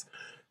the most.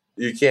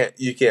 You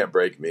can't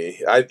break me.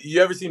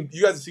 You guys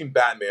have seen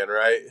Batman,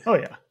 right? Oh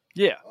yeah.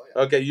 Yeah.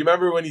 Okay, you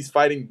remember when he's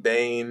fighting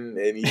Bane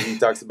and he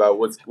talks about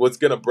what's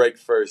gonna break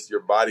first,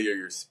 your body or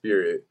your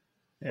spirit?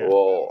 Yeah.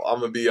 Well, I'm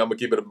gonna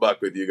keep it a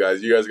buck with you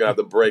guys. You guys are gonna have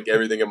to break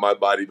everything in my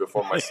body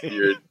before my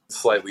spirit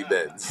slightly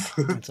bends.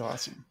 That's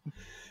awesome.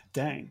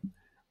 Dang.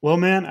 Well,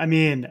 man, I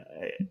mean,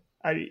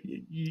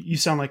 you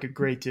sound like a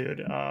great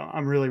dude.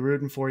 I'm really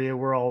rooting for you.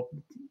 We're all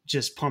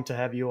just pumped to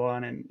have you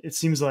on. And it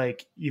seems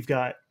like you've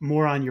got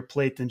more on your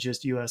plate than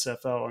just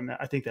USFL. And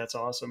I think that's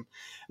awesome.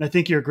 And I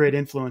think you're a great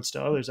influence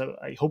to others.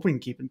 I hope we can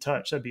keep in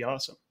touch. That'd be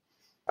awesome.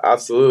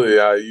 Absolutely.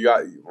 You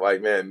got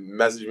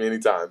message me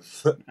anytime.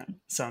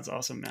 Sounds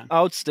awesome, man.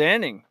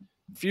 Outstanding.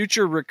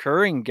 Future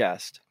recurring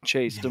guest,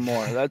 Chase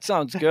DeMoor. That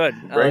sounds good.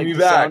 Bring me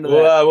back.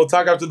 We'll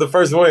talk after the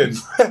first win.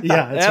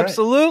 Yeah, that's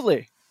absolutely.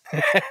 Right.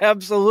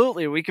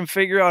 Absolutely. We can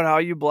figure out how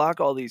you block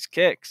all these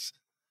kicks.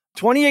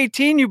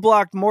 2018, you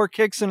blocked more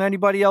kicks than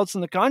anybody else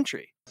in the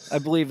country. I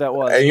believe that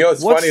was. And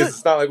what's funny is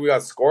it's not like we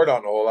got scored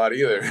on a whole lot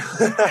either.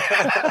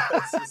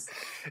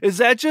 Is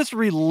that just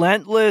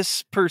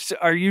relentless?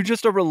 Are you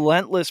just a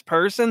relentless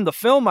person? The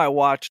film I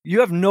watched, you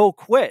have no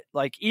quit.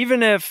 Like,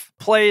 even if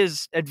play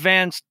is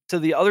advanced to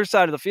the other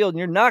side of the field and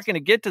you're not going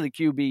to get to the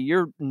QB,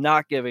 you're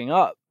not giving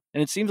up.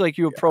 And it seems like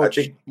you approach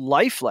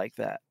life like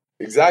that.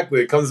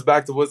 Exactly. It comes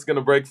back to what's going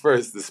to break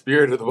first, the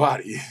spirit or the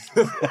body.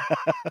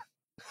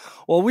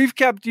 Well, we've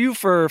kept you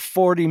for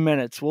 40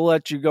 minutes. We'll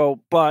let you go.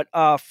 But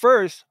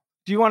first,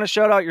 do you want to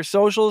shout out your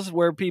socials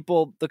where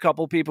the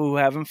couple people who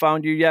haven't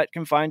found you yet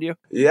can find you?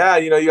 Yeah,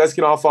 you guys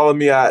can all follow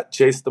me at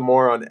Chase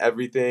DeMoor on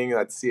everything.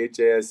 That's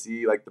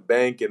CHASE, like the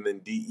bank, and then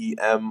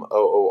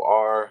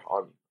DEMOOR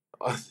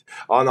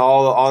on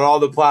all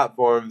the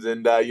platforms.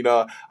 And I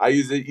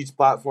use each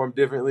platform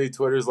differently.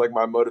 Twitter's like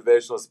my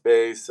motivational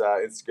space.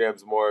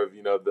 Instagram's more of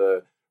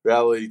the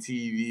reality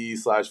TV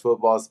 /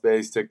 football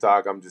space.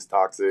 TikTok, I'm just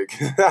toxic.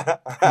 And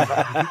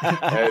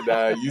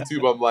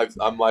YouTube,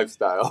 I'm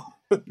lifestyle.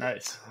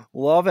 Nice.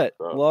 Love it.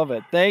 Love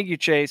it. Thank you,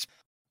 Chase.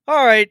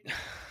 All right.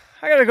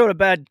 I got to go to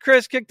bed.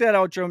 Chris, kick that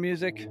outro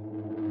music.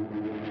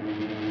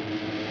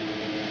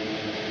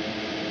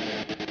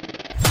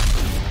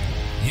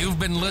 You've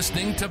been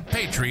listening to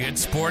Patriot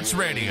Sports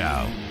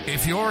Radio.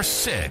 If you're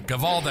sick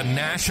of all the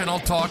national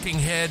talking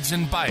heads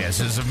and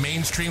biases of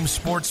mainstream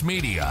sports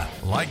media,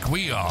 like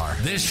we are,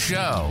 this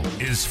show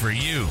is for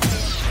you.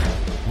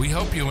 We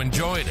hope you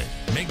enjoyed it.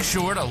 Make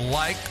sure to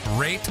like,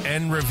 rate,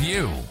 and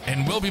review.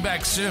 And we'll be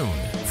back soon.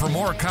 For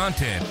more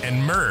content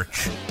and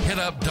merch, hit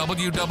up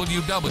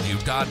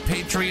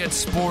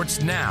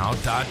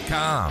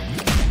www.patriotsportsnow.com.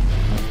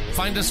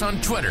 Find us on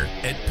Twitter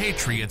at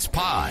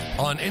PatriotsPod,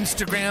 on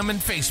Instagram and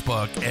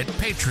Facebook at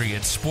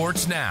Patriot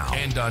Sports Now,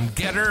 and on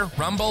Getter,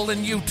 Rumble,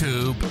 and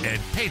YouTube at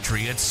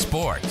Patriot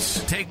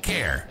Sports. Take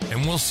care,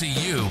 and we'll see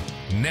you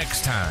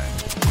next time.